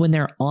games, when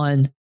they're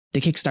on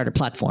the Kickstarter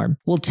platform,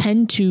 will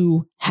tend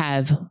to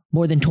have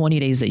more than 20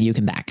 days that you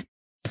can back.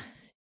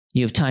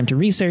 You have time to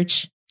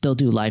research, they'll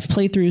do live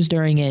playthroughs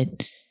during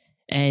it,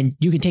 and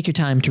you can take your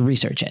time to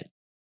research it.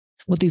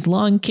 What these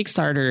long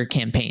Kickstarter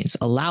campaigns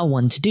allow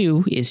one to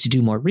do is to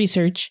do more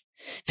research,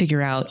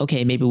 figure out,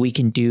 okay, maybe we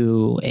can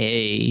do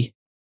a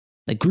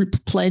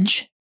group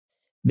pledge.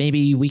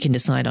 Maybe we can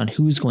decide on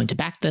who's going to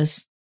back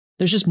this.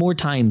 There's just more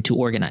time to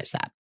organize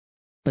that.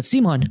 But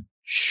CMON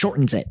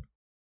shortens it.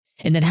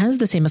 And that has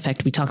the same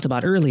effect we talked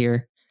about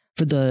earlier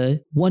for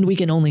the 1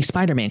 weekend only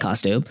Spider-Man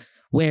costume,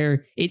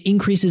 where it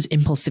increases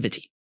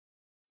impulsivity.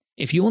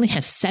 If you only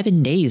have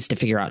 7 days to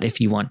figure out if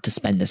you want to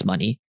spend this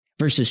money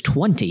versus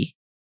 20,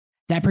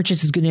 that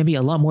purchase is going to be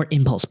a lot more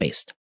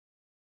impulse-based.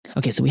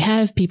 Okay, so we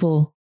have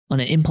people on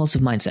an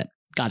impulsive mindset.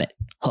 Got it.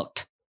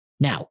 Hooked.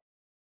 Now,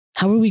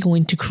 how are we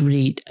going to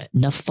create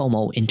enough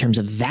FOMO in terms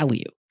of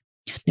value?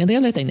 Now, the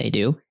other thing they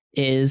do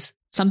is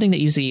something that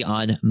you see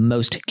on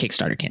most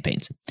Kickstarter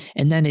campaigns,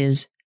 and that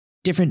is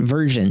different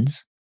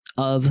versions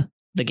of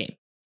the game,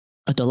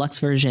 a deluxe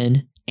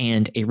version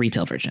and a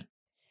retail version.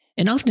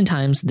 And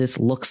oftentimes this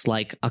looks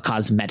like a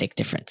cosmetic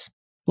difference.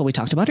 What we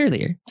talked about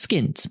earlier,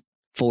 skins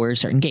for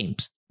certain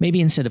games. Maybe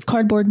instead of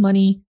cardboard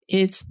money,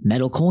 it's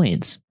metal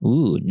coins.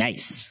 Ooh,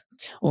 nice.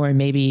 Or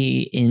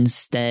maybe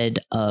instead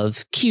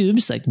of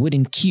cubes, like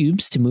wooden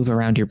cubes to move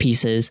around your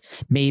pieces,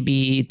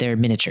 maybe they're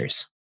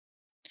miniatures.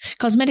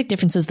 Cosmetic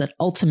differences that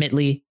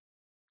ultimately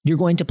you're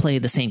going to play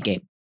the same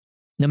game,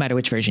 no matter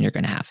which version you're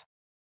going to have.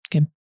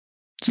 Okay,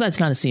 so that's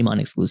not a CMON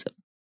exclusive.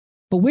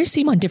 But where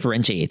CMON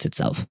differentiates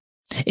itself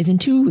is in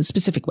two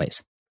specific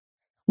ways.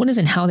 One is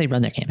in how they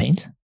run their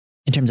campaigns,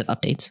 in terms of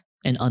updates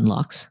and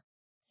unlocks.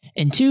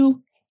 And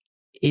two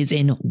is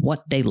in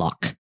what they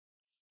lock.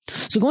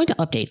 So going to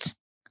updates,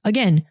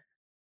 again,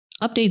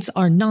 updates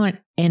are not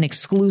an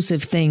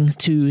exclusive thing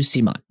to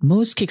CMON.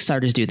 Most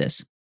Kickstarters do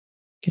this.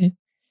 Okay.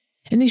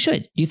 And they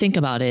should. You think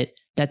about it,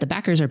 that the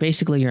backers are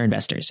basically your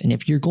investors. And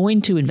if you're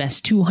going to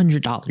invest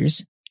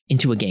 $200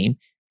 into a game,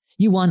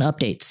 you want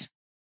updates.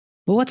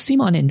 But what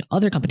CMON and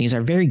other companies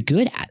are very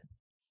good at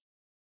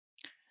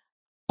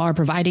are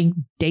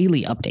providing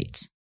daily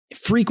updates,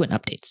 frequent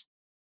updates,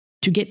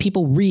 to get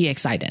people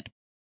re-excited.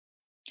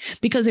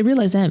 Because they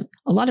realize that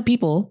a lot of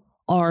people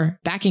are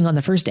backing on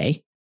the first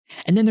day,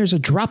 and then there's a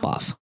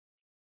drop-off.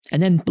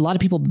 And then a lot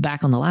of people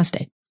back on the last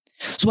day.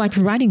 So by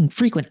providing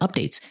frequent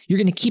updates, you're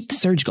going to keep the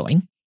surge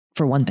going,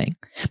 for one thing,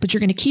 but you're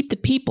going to keep the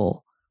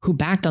people who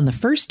backed on the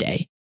first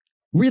day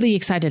really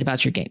excited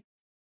about your game.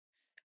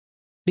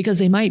 Because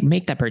they might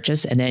make that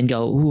purchase and then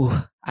go,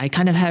 ooh, I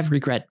kind of have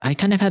regret. I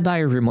kind of have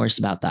buyer remorse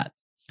about that.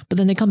 But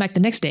then they come back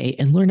the next day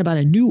and learn about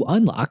a new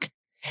unlock,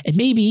 and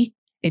maybe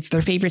it's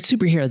their favorite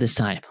superhero this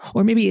time,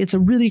 or maybe it's a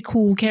really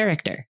cool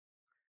character,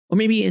 or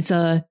maybe it's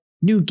a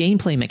new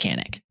gameplay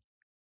mechanic,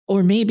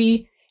 or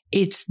maybe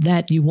it's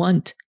that you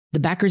want the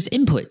backer's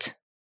input.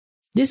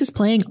 This is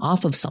playing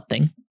off of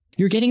something.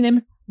 You're getting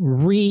them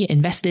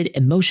reinvested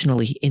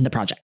emotionally in the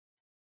project.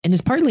 And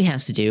this partly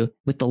has to do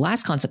with the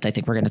last concept I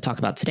think we're going to talk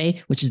about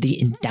today, which is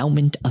the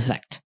endowment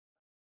effect.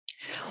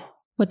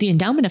 What the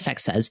endowment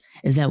effect says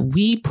is that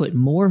we put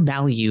more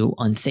value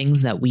on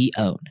things that we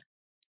own,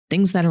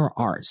 things that are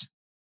ours,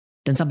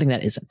 than something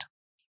that isn't.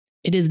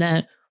 It is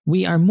that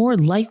we are more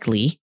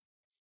likely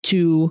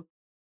to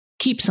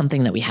keep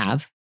something that we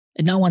have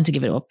and not want to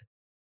give it up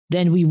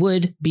than we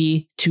would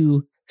be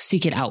to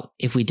seek it out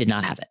if we did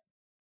not have it.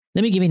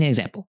 Let me give you an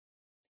example.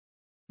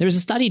 There was a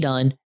study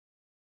done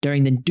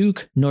during the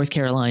Duke, North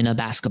Carolina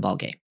basketball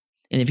game.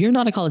 And if you're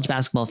not a college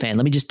basketball fan,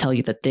 let me just tell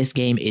you that this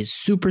game is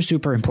super,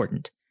 super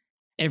important.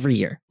 Every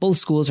year, both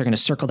schools are going to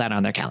circle that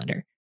on their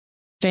calendar.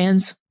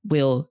 Fans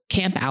will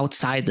camp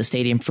outside the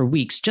stadium for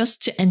weeks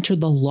just to enter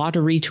the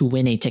lottery to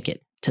win a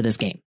ticket to this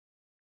game.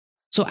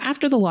 So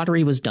after the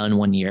lottery was done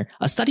one year,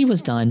 a study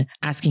was done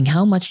asking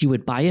how much you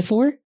would buy it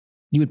for.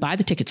 You would buy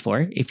the tickets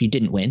for if you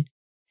didn't win.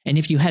 And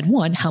if you had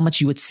won, how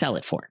much you would sell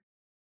it for.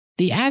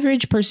 The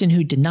average person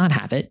who did not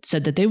have it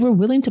said that they were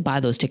willing to buy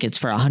those tickets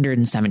for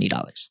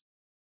 $170.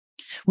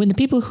 When the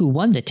people who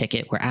won the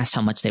ticket were asked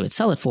how much they would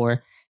sell it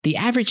for, the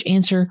average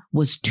answer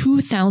was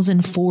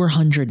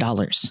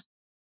 $2,400.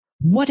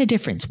 What a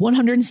difference.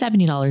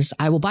 $170,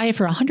 I will buy it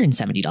for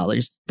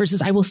 $170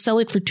 versus I will sell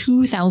it for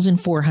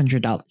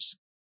 $2,400.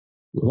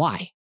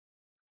 Why?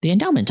 The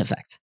endowment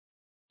effect.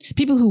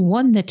 People who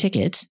won the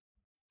tickets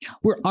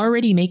were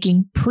already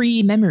making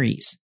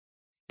pre-memories.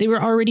 They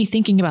were already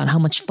thinking about how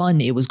much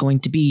fun it was going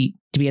to be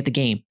at the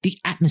game, the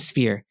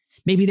atmosphere.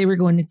 Maybe they were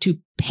going to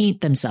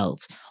paint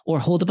themselves or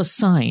hold up a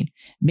sign.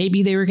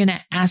 Maybe they were going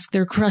to ask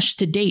their crush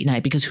to date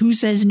night because who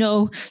says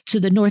no to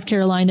the North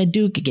Carolina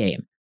Duke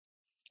game?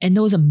 And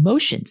those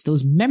emotions,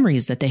 those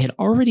memories that they had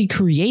already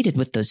created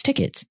with those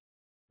tickets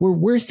were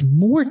worth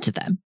more to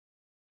them.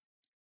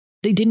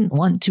 They didn't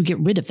want to get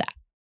rid of that.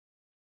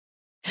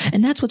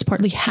 And that's what's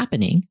partly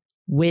happening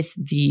with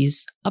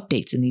these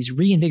updates and these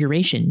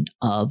reinvigoration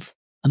of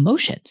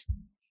emotions,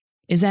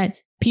 is that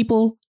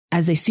people,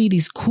 as they see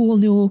these cool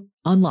new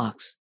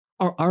unlocks,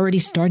 are already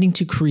starting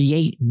to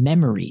create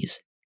memories.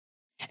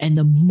 And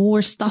the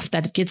more stuff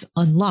that gets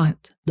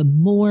unlocked, the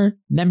more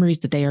memories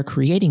that they are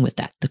creating with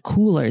that, the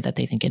cooler that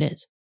they think it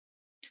is.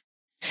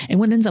 And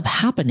what ends up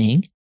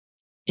happening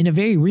in a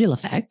very real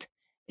effect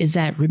is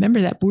that,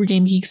 remember that Board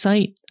Game Geek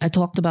site I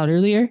talked about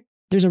earlier?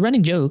 There's a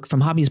running joke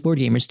from hobbyist board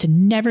gamers to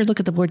never look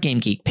at the Board Game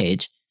Geek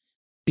page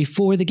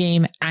before the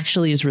game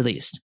actually is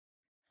released,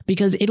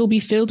 because it'll be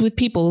filled with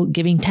people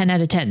giving 10 out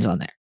of 10s on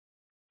there.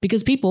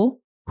 Because people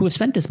who have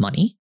spent this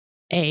money,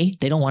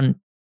 they've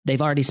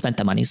already spent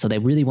the money, so they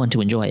really want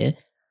to enjoy it,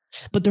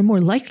 but they're more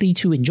likely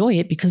to enjoy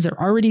it because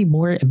they're already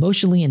more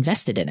emotionally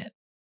invested in it.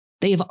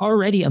 They have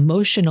already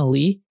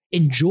emotionally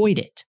enjoyed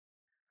it.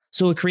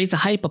 So it creates a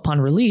hype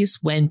upon release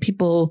when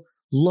people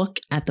look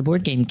at the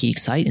Board Game Geek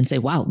site and say,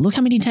 wow, look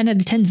how many 10 out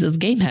of 10s this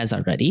game has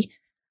already.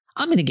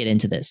 I'm going to get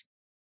into this.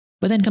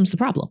 But then comes the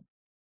problem.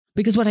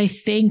 Because what I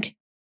think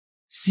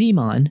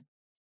CMON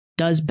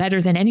does better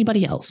than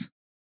anybody else,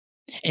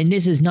 and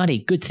this is not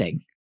a good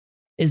thing,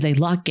 is they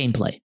lock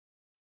gameplay,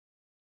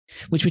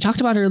 which we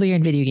talked about earlier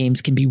in video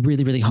games can be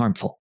really, really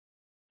harmful,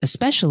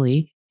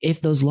 especially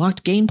if those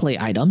locked gameplay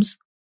items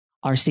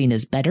are seen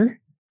as better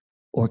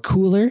or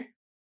cooler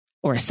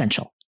or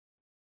essential.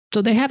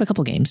 So they have a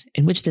couple games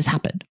in which this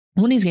happened.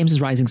 One of these games is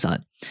Rising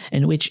Sun,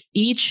 in which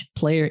each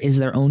player is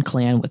their own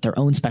clan with their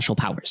own special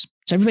powers.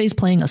 So everybody's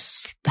playing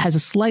has a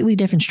slightly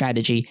different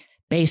strategy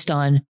based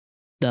on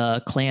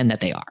the clan that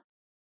they are.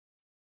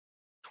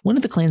 One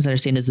of the clans that are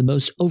seen as the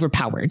most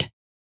overpowered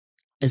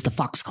is the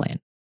Fox clan.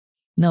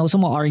 Now,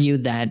 some will argue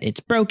that it's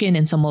broken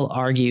and some will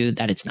argue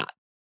that it's not.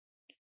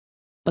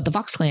 But the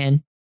Fox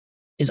clan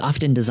is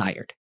often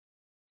desired.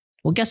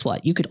 Well, guess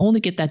what? You could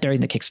only get that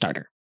during the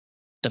Kickstarter.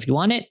 So if you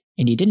want it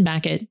and you didn't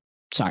back it,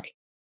 sorry.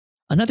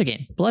 Another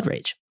game, Blood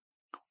Rage.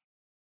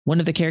 One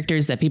of the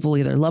characters that people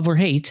either love or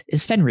hate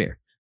is Fenrir.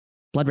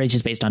 Blood Rage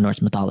is based on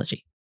Norse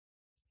mythology.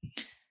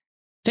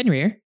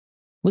 Fenrir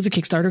was a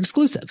Kickstarter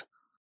exclusive.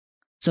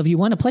 So if you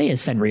want to play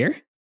as Fenrir,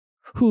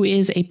 who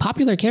is a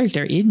popular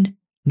character in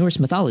Norse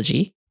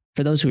mythology,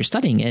 for those who are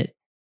studying it,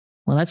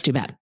 well, that's too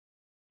bad.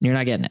 You're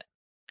not getting it.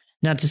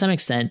 Now, to some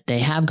extent, they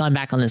have gone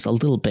back on this a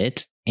little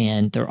bit,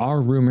 and there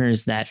are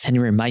rumors that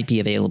Fenrir might be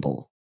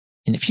available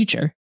in the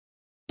future,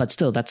 but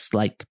still, that's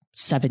like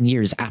 7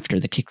 years after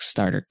the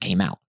Kickstarter came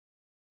out.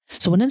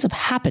 So what ends up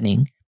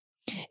happening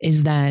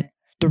is that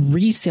the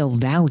resale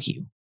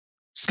value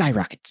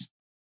skyrockets.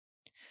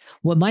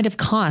 What might have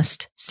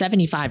cost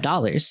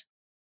 $75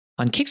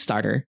 on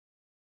Kickstarter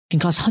can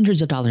cost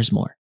hundreds of dollars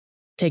more.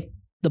 Take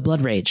the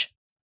Blood Rage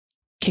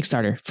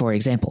Kickstarter, for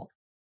example.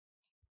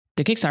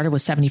 The Kickstarter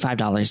was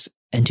 $75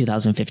 in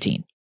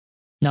 2015.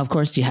 Now, of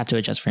course, you have to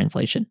adjust for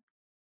inflation.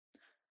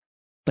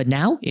 But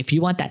now, if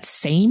you want that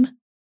same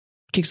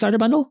Kickstarter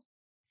bundle,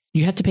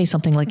 you have to pay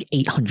something like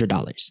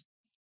 $800.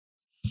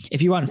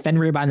 If you want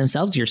Fenrir by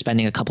themselves, you're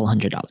spending a couple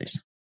 $100.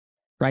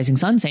 Rising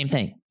Sun, same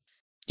thing.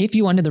 If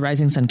you wanted the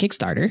Rising Sun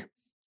Kickstarter,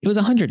 it was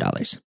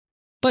 $100.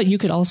 But you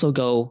could also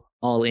go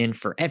all in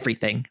for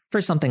everything for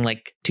something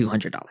like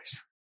 $200.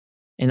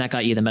 And that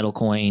got you the metal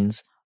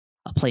coins,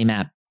 a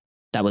playmat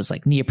that was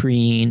like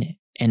neoprene,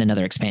 and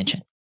another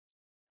expansion.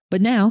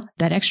 But now,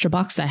 that extra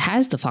box that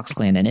has the Fox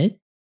Clan in it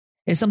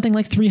is something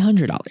like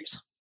 $300.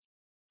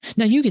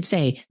 Now, you could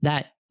say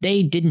that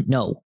they didn't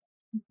know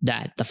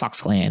that the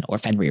Fox Clan or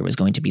Fenrir was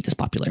going to be this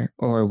popular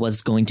or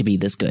was going to be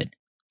this good.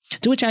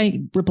 To which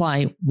I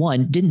reply,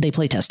 one, didn't they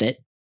playtest it?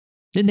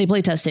 Didn't they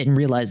playtest it and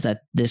realize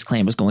that this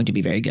clan was going to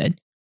be very good?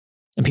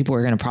 And people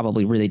were going to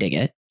probably really dig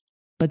it.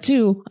 But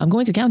two, I'm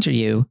going to counter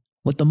you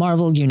with the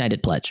Marvel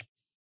United Pledge.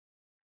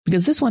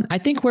 Because this one, I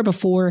think where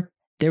before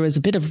there was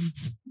a bit of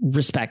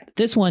respect,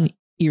 this one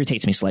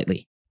irritates me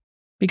slightly.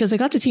 Because they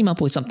got to team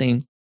up with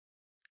something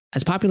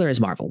as popular as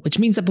Marvel, which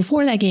means that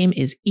before that game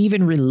is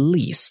even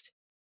released,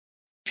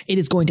 it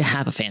is going to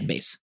have a fan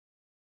base.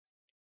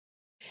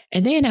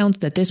 And they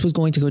announced that this was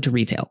going to go to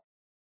retail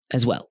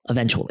as well,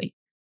 eventually.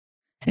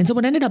 And so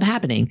what ended up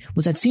happening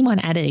was that CMON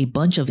added a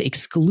bunch of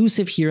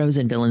exclusive heroes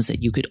and villains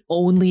that you could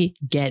only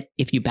get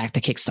if you backed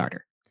the Kickstarter.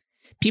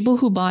 People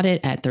who bought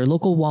it at their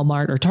local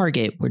Walmart or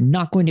Target were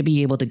not going to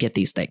be able to get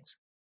these things.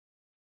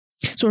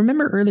 So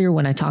remember earlier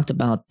when I talked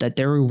about that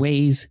there were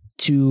ways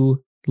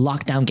to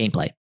lock down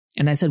gameplay.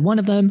 And I said one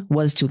of them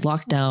was to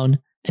lock down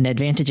an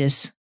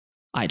advantageous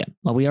item.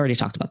 Well, we already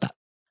talked about that.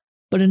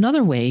 But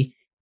another way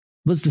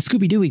was the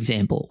Scooby-Doo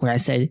example, where I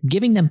said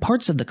giving them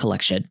parts of the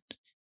collection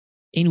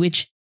in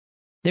which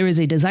there is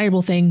a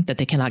desirable thing that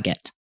they cannot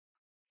get.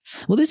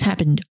 Well, this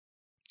happened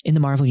in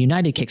the Marvel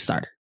United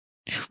Kickstarter.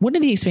 One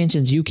of the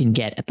expansions you can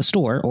get at the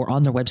store or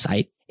on their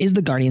website is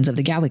the Guardians of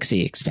the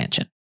Galaxy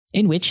expansion,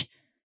 in which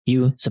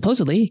you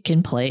supposedly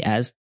can play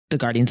as the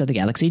Guardians of the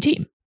Galaxy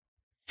team.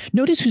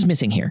 Notice who's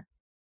missing here.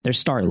 There's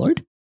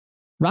Star-Lord,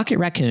 Rocket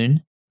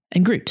Raccoon,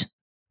 and Groot.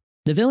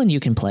 The villain you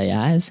can play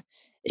as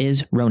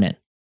is Ronan.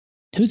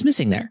 Who's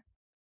missing there?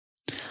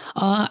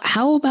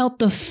 How about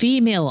the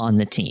female on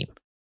the team?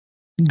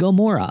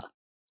 Gamora.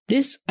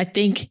 This, I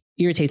think,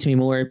 irritates me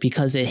more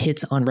because it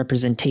hits on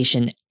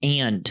representation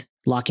and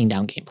locking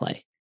down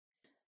gameplay.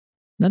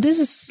 Now, this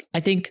is, I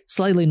think,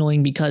 slightly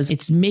annoying because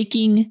it's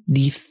making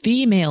the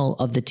female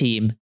of the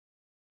team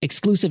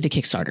exclusive to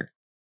Kickstarter.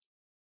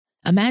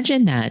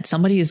 Imagine that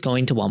somebody is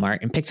going to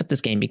Walmart and picks up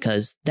this game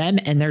because them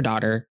and their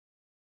daughter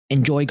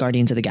enjoy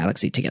Guardians of the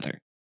Galaxy together.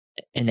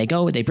 And they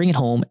go, they bring it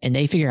home, and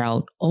they figure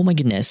out, oh my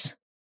goodness,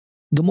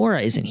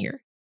 Gamora isn't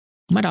here.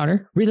 My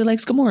daughter really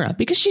likes Gamora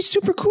because she's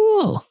super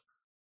cool.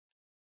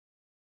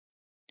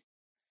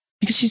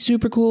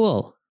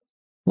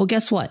 Well,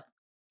 guess what?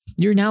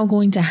 You're now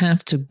going to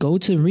have to go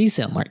to the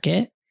resale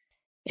market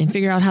and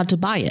figure out how to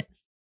buy it.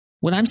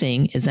 What I'm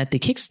saying is that the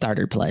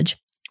Kickstarter pledge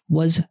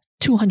was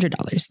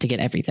 $200 to get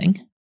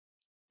everything.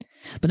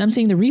 But I'm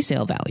seeing the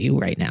resale value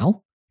right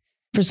now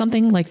for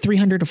something like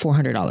 $300 to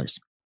 $400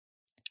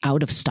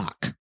 out of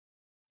stock.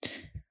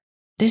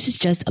 This is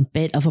just a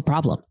bit of a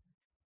problem.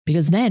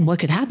 Because then what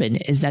could happen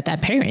is that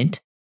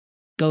parent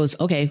goes,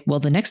 okay, well,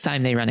 the next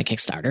time they run a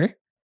Kickstarter,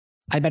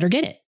 I better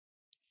get it.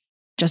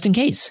 Just in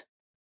case.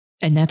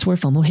 And that's where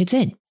FOMO hits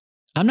in.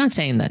 I'm not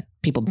saying that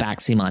people back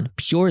CMON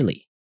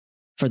purely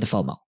for the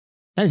FOMO.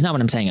 That is not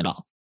what I'm saying at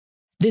all.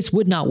 This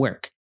would not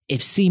work if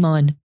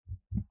CMON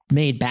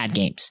made bad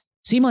games.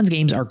 CMON's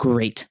games are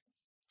great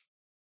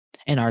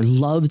and are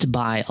loved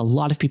by a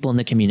lot of people in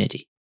the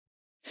community.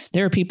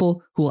 There are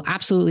people who will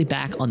absolutely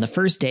back on the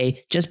first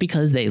day just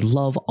because they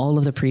love all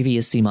of the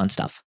previous CMON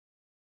stuff.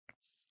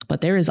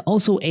 But there is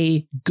also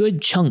a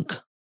good chunk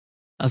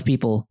of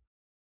people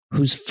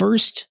whose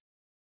first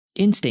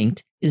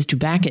instinct is to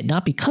back it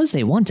not because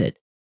they want it,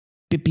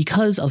 but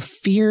because of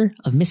fear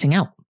of missing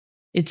out.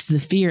 It's the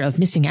fear of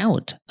missing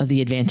out of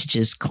the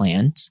advantages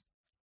clans,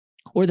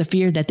 or the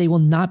fear that they will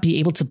not be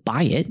able to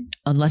buy it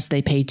unless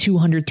they pay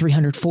 200,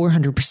 300,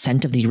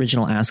 400% of the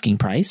original asking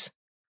price,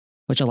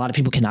 which a lot of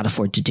people cannot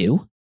afford to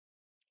do.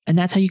 And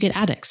that's how you get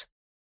addicts.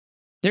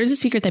 There's a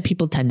secret that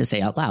people tend to say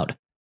out loud.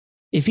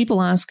 If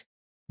people ask,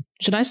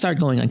 should I start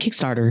going on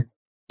Kickstarter?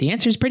 The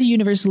answer is pretty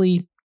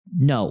universally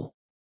no.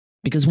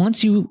 Because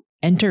once you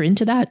enter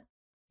into that,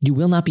 you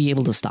will not be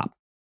able to stop.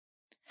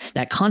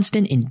 That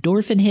constant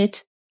endorphin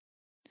hit,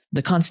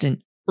 the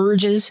constant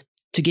urges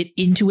to get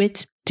into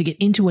it, to get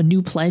into a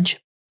new pledge,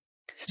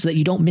 so that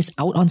you don't miss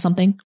out on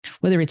something,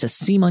 whether it's a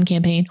CMON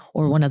campaign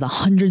or one of the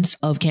hundreds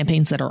of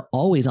campaigns that are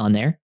always on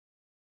there,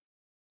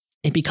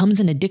 it becomes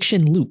an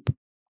addiction loop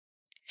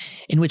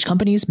in which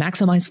companies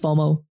maximize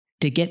FOMO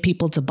to get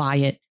people to buy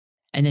it,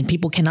 and then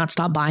people cannot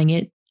stop buying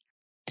it.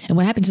 And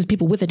what happens is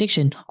people with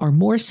addiction are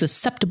more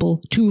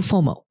susceptible to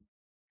FOMO.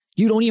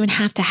 You don't even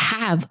have to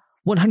have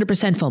 100%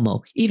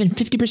 FOMO, even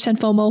 50%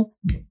 FOMO,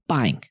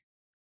 buying.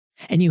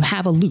 And you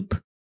have a loop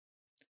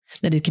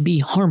that it can be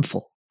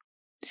harmful.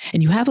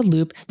 And you have a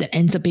loop that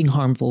ends up being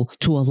harmful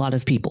to a lot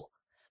of people,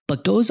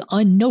 but goes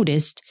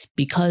unnoticed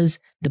because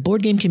the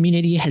board game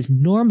community has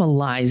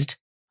normalized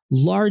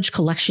large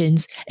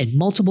collections and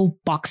multiple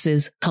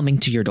boxes coming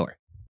to your door.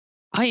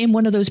 I am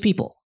one of those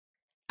people.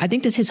 I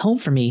think this hits home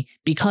for me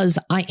because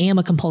I am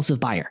a compulsive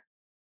buyer.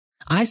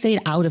 I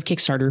stayed out of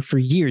Kickstarter for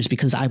years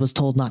because I was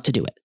told not to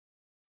do it.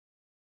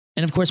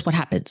 And of course, what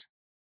happens?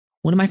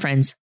 One of my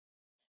friends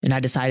and I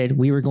decided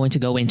we were going to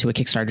go into a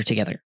Kickstarter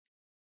together.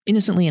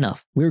 Innocently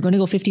enough, we were going to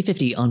go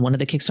 50-50 on one of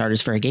the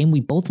Kickstarters for a game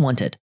we both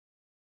wanted.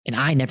 And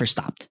I never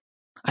stopped.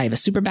 I have a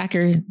super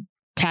backer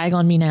tag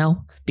on me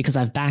now because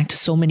I've backed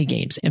so many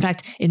games. In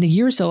fact, in the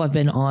year or so I've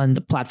been on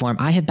the platform,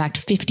 I have backed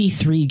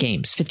 53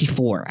 games,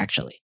 54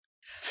 actually.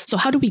 So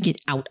how do we get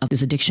out of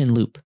this addiction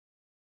loop?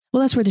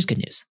 Well, that's where there's good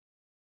news.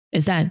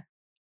 Is that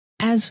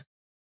as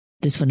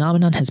this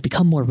phenomenon has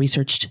become more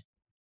researched,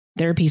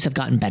 therapies have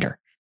gotten better.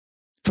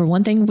 For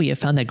one thing, we have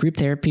found that group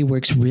therapy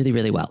works really,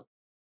 really well.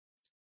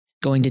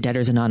 Going to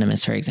Debtors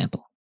Anonymous, for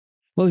example.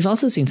 What we've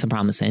also seen some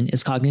promise in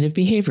is cognitive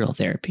behavioral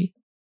therapy,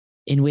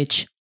 in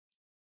which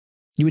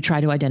you would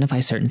try to identify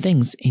certain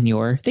things in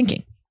your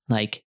thinking.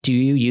 Like, do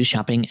you use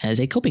shopping as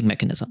a coping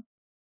mechanism?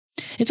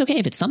 It's okay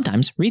if it's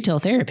sometimes retail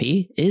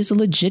therapy is a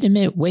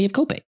legitimate way of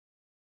coping.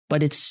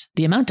 but it's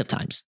the amount of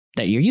times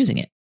that you're using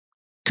it.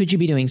 Could you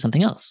be doing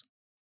something else?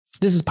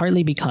 This is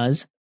partly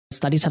because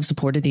studies have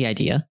supported the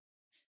idea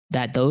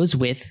that those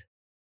with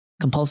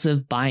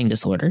compulsive buying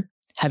disorder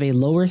have a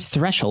lower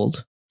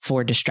threshold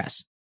for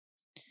distress,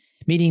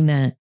 meaning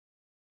that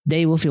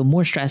they will feel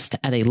more stressed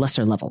at a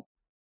lesser level.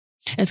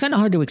 And it's kind of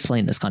hard to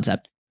explain this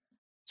concept.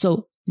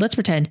 So let's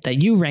pretend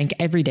that you rank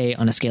every day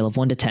on a scale of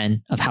 1 to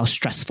 10 of how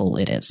stressful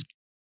it is.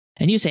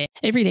 And you say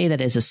every day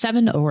that is a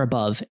 7 or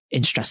above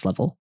in stress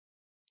level,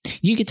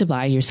 you get to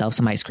buy yourself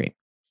some ice cream.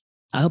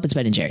 I hope it's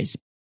Ben & Jerry's.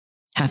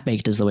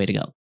 Half-baked is the way to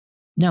go.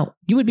 Now,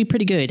 you would be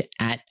pretty good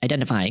at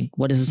identifying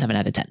what is a 7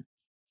 out of 10.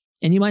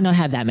 And you might not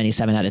have that many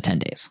 7 out of 10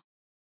 days.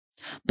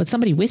 But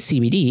somebody with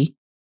CBD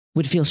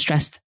would feel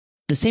stressed,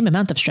 the same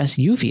amount of stress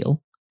you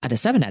feel at a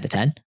 7 out of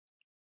 10,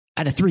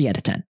 at a 3 out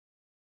of 10.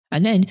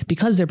 And then,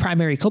 because their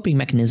primary coping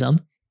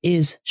mechanism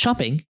is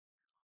shopping,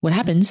 what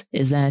happens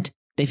is that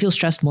they feel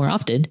stressed more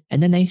often,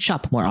 and then they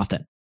shop more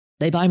often.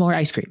 They buy more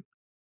ice cream.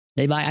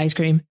 They buy ice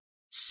cream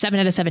 7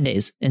 out of 7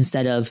 days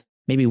instead of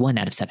maybe 1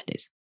 out of 7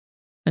 days.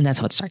 And that's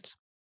how it starts.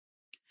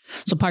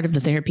 So part of the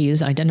therapy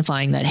is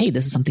identifying that, hey,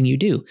 this is something you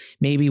do.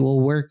 Maybe we'll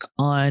work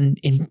on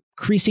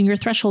increasing your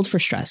threshold for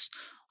stress,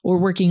 or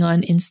working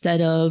on, instead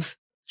of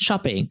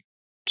shopping,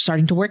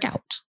 starting to work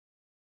out,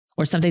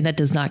 or something that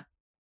does not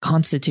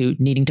constitute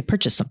needing to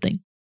purchase something.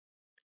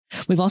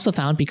 We've also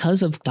found,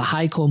 because of the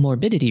high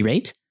comorbidity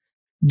rate,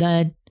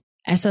 that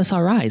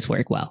SSRIs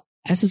work well.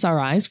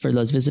 SSRIs, for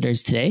those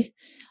visitors today,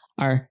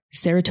 are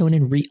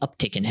serotonin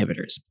reuptake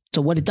inhibitors.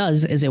 So what it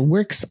does is it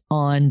works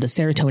on the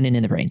serotonin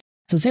in the brain.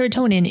 So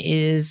serotonin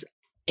is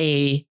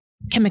a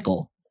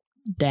chemical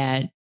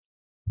that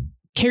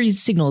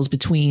carries signals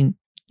between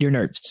your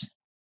nerves,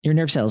 your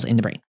nerve cells in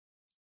the brain.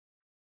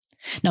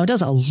 Now, it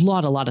does a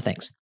lot of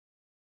things.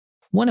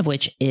 One of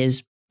which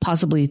is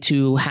possibly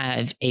to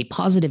have a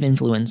positive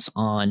influence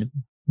on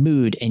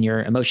mood and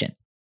your emotion.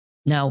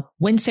 Now,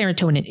 when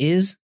serotonin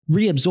is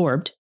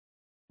reabsorbed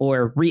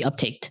or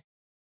reuptaked,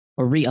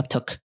 or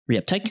reuptook,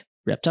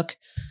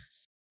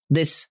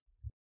 this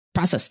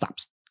process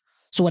stops.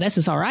 So what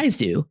SSRIs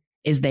do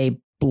is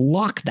they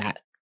block that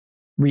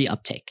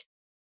reuptake,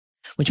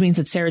 which means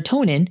that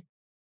serotonin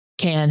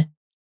can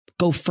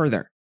go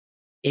further.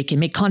 It can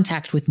make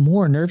contact with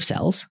more nerve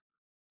cells.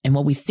 And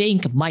what we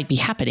think might be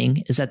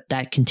happening is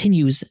that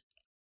continues,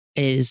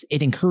 is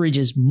it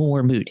encourages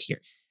more mood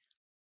here.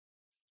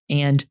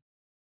 And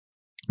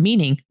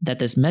meaning that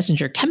this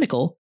messenger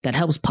chemical that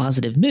helps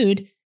positive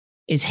mood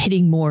is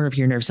hitting more of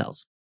your nerve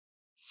cells.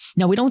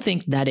 Now, we don't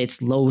think that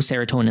it's low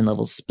serotonin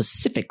levels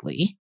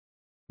specifically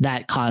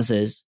that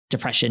causes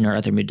depression or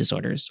other mood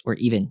disorders, or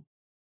even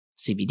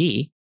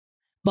CBD,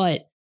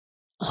 but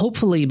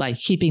hopefully by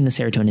keeping the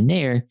serotonin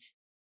there,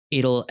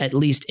 it'll at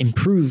least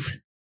improve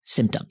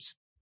symptoms.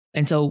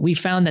 And so we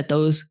found that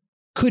those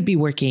could be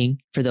working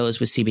for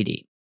those with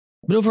CBD.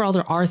 But overall,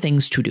 there are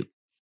things to do.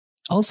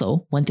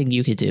 Also, one thing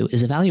you could do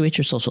is evaluate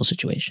your social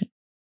situation.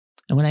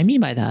 And what I mean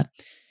by that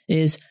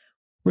is,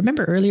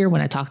 remember earlier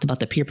when I talked about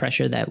the peer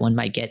pressure that one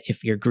might get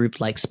if your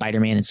group likes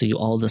Spider-Man, and so you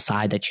all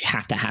decide that you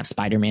have to have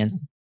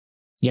Spider-Man,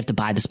 you have to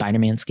buy the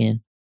Spider-Man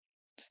skin?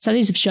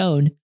 Studies have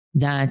shown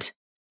that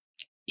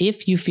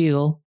if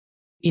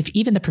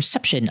even the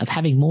perception of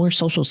having more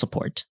social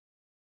support,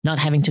 not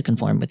having to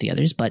conform with the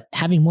others, but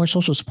having more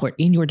social support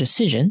in your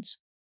decisions,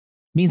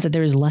 means that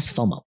there is less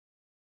FOMO.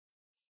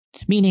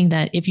 Meaning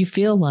that if you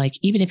feel like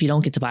even if you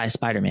don't get to buy a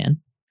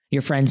Spider-Man,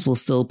 your friends will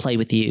still play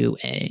with you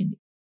and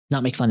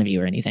not make fun of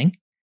you or anything,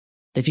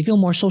 that if you feel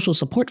more social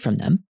support from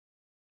them,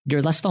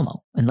 you're less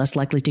FOMO and less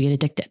likely to get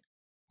addicted.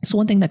 So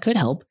one thing that could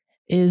help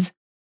is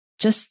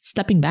just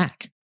stepping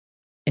back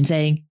and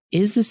saying,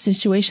 is the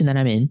situation that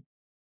I'm in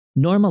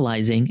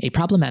normalizing a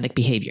problematic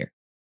behavior?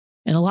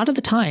 And a lot of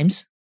the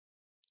times,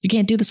 you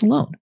can't do this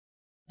alone.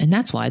 And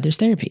that's why there's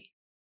therapy.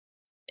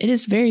 It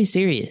is very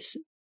serious.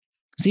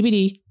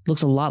 CBD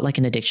looks a lot like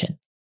an addiction.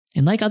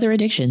 And like other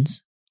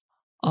addictions,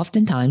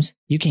 oftentimes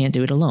you can't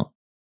do it alone.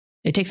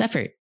 It takes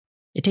effort.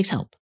 It takes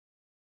help.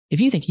 If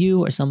you think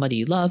you or somebody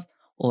you love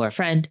or a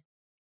friend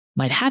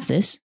might have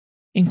this,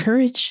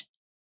 encourage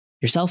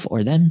yourself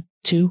or them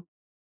to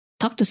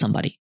talk to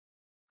somebody.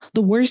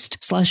 The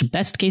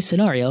worst/best case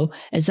scenario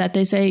is that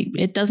they say,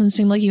 it doesn't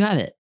seem like you have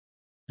it,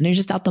 and you're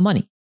just out the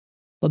money.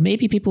 But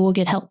maybe people will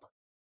get help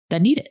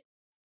that need it.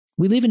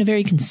 We live in a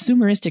very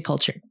consumeristic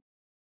culture,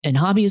 and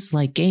hobbies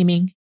like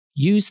gaming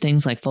use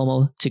things like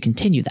FOMO to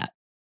continue that.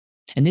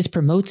 And this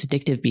promotes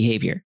addictive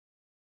behavior.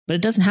 But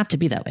it doesn't have to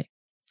be that way.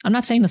 I'm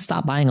not saying to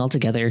stop buying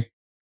altogether.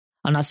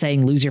 I'm not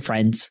saying lose your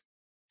friends.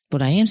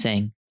 What I am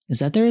saying is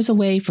that there is a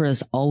way for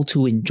us all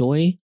to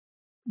enjoy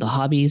the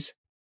hobbies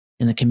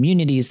and the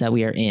communities that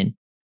we are in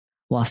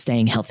while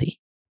staying healthy.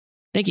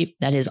 Thank you.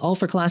 That is all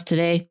for class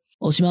today.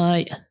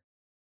 Oshimai.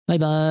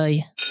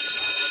 Bye-bye.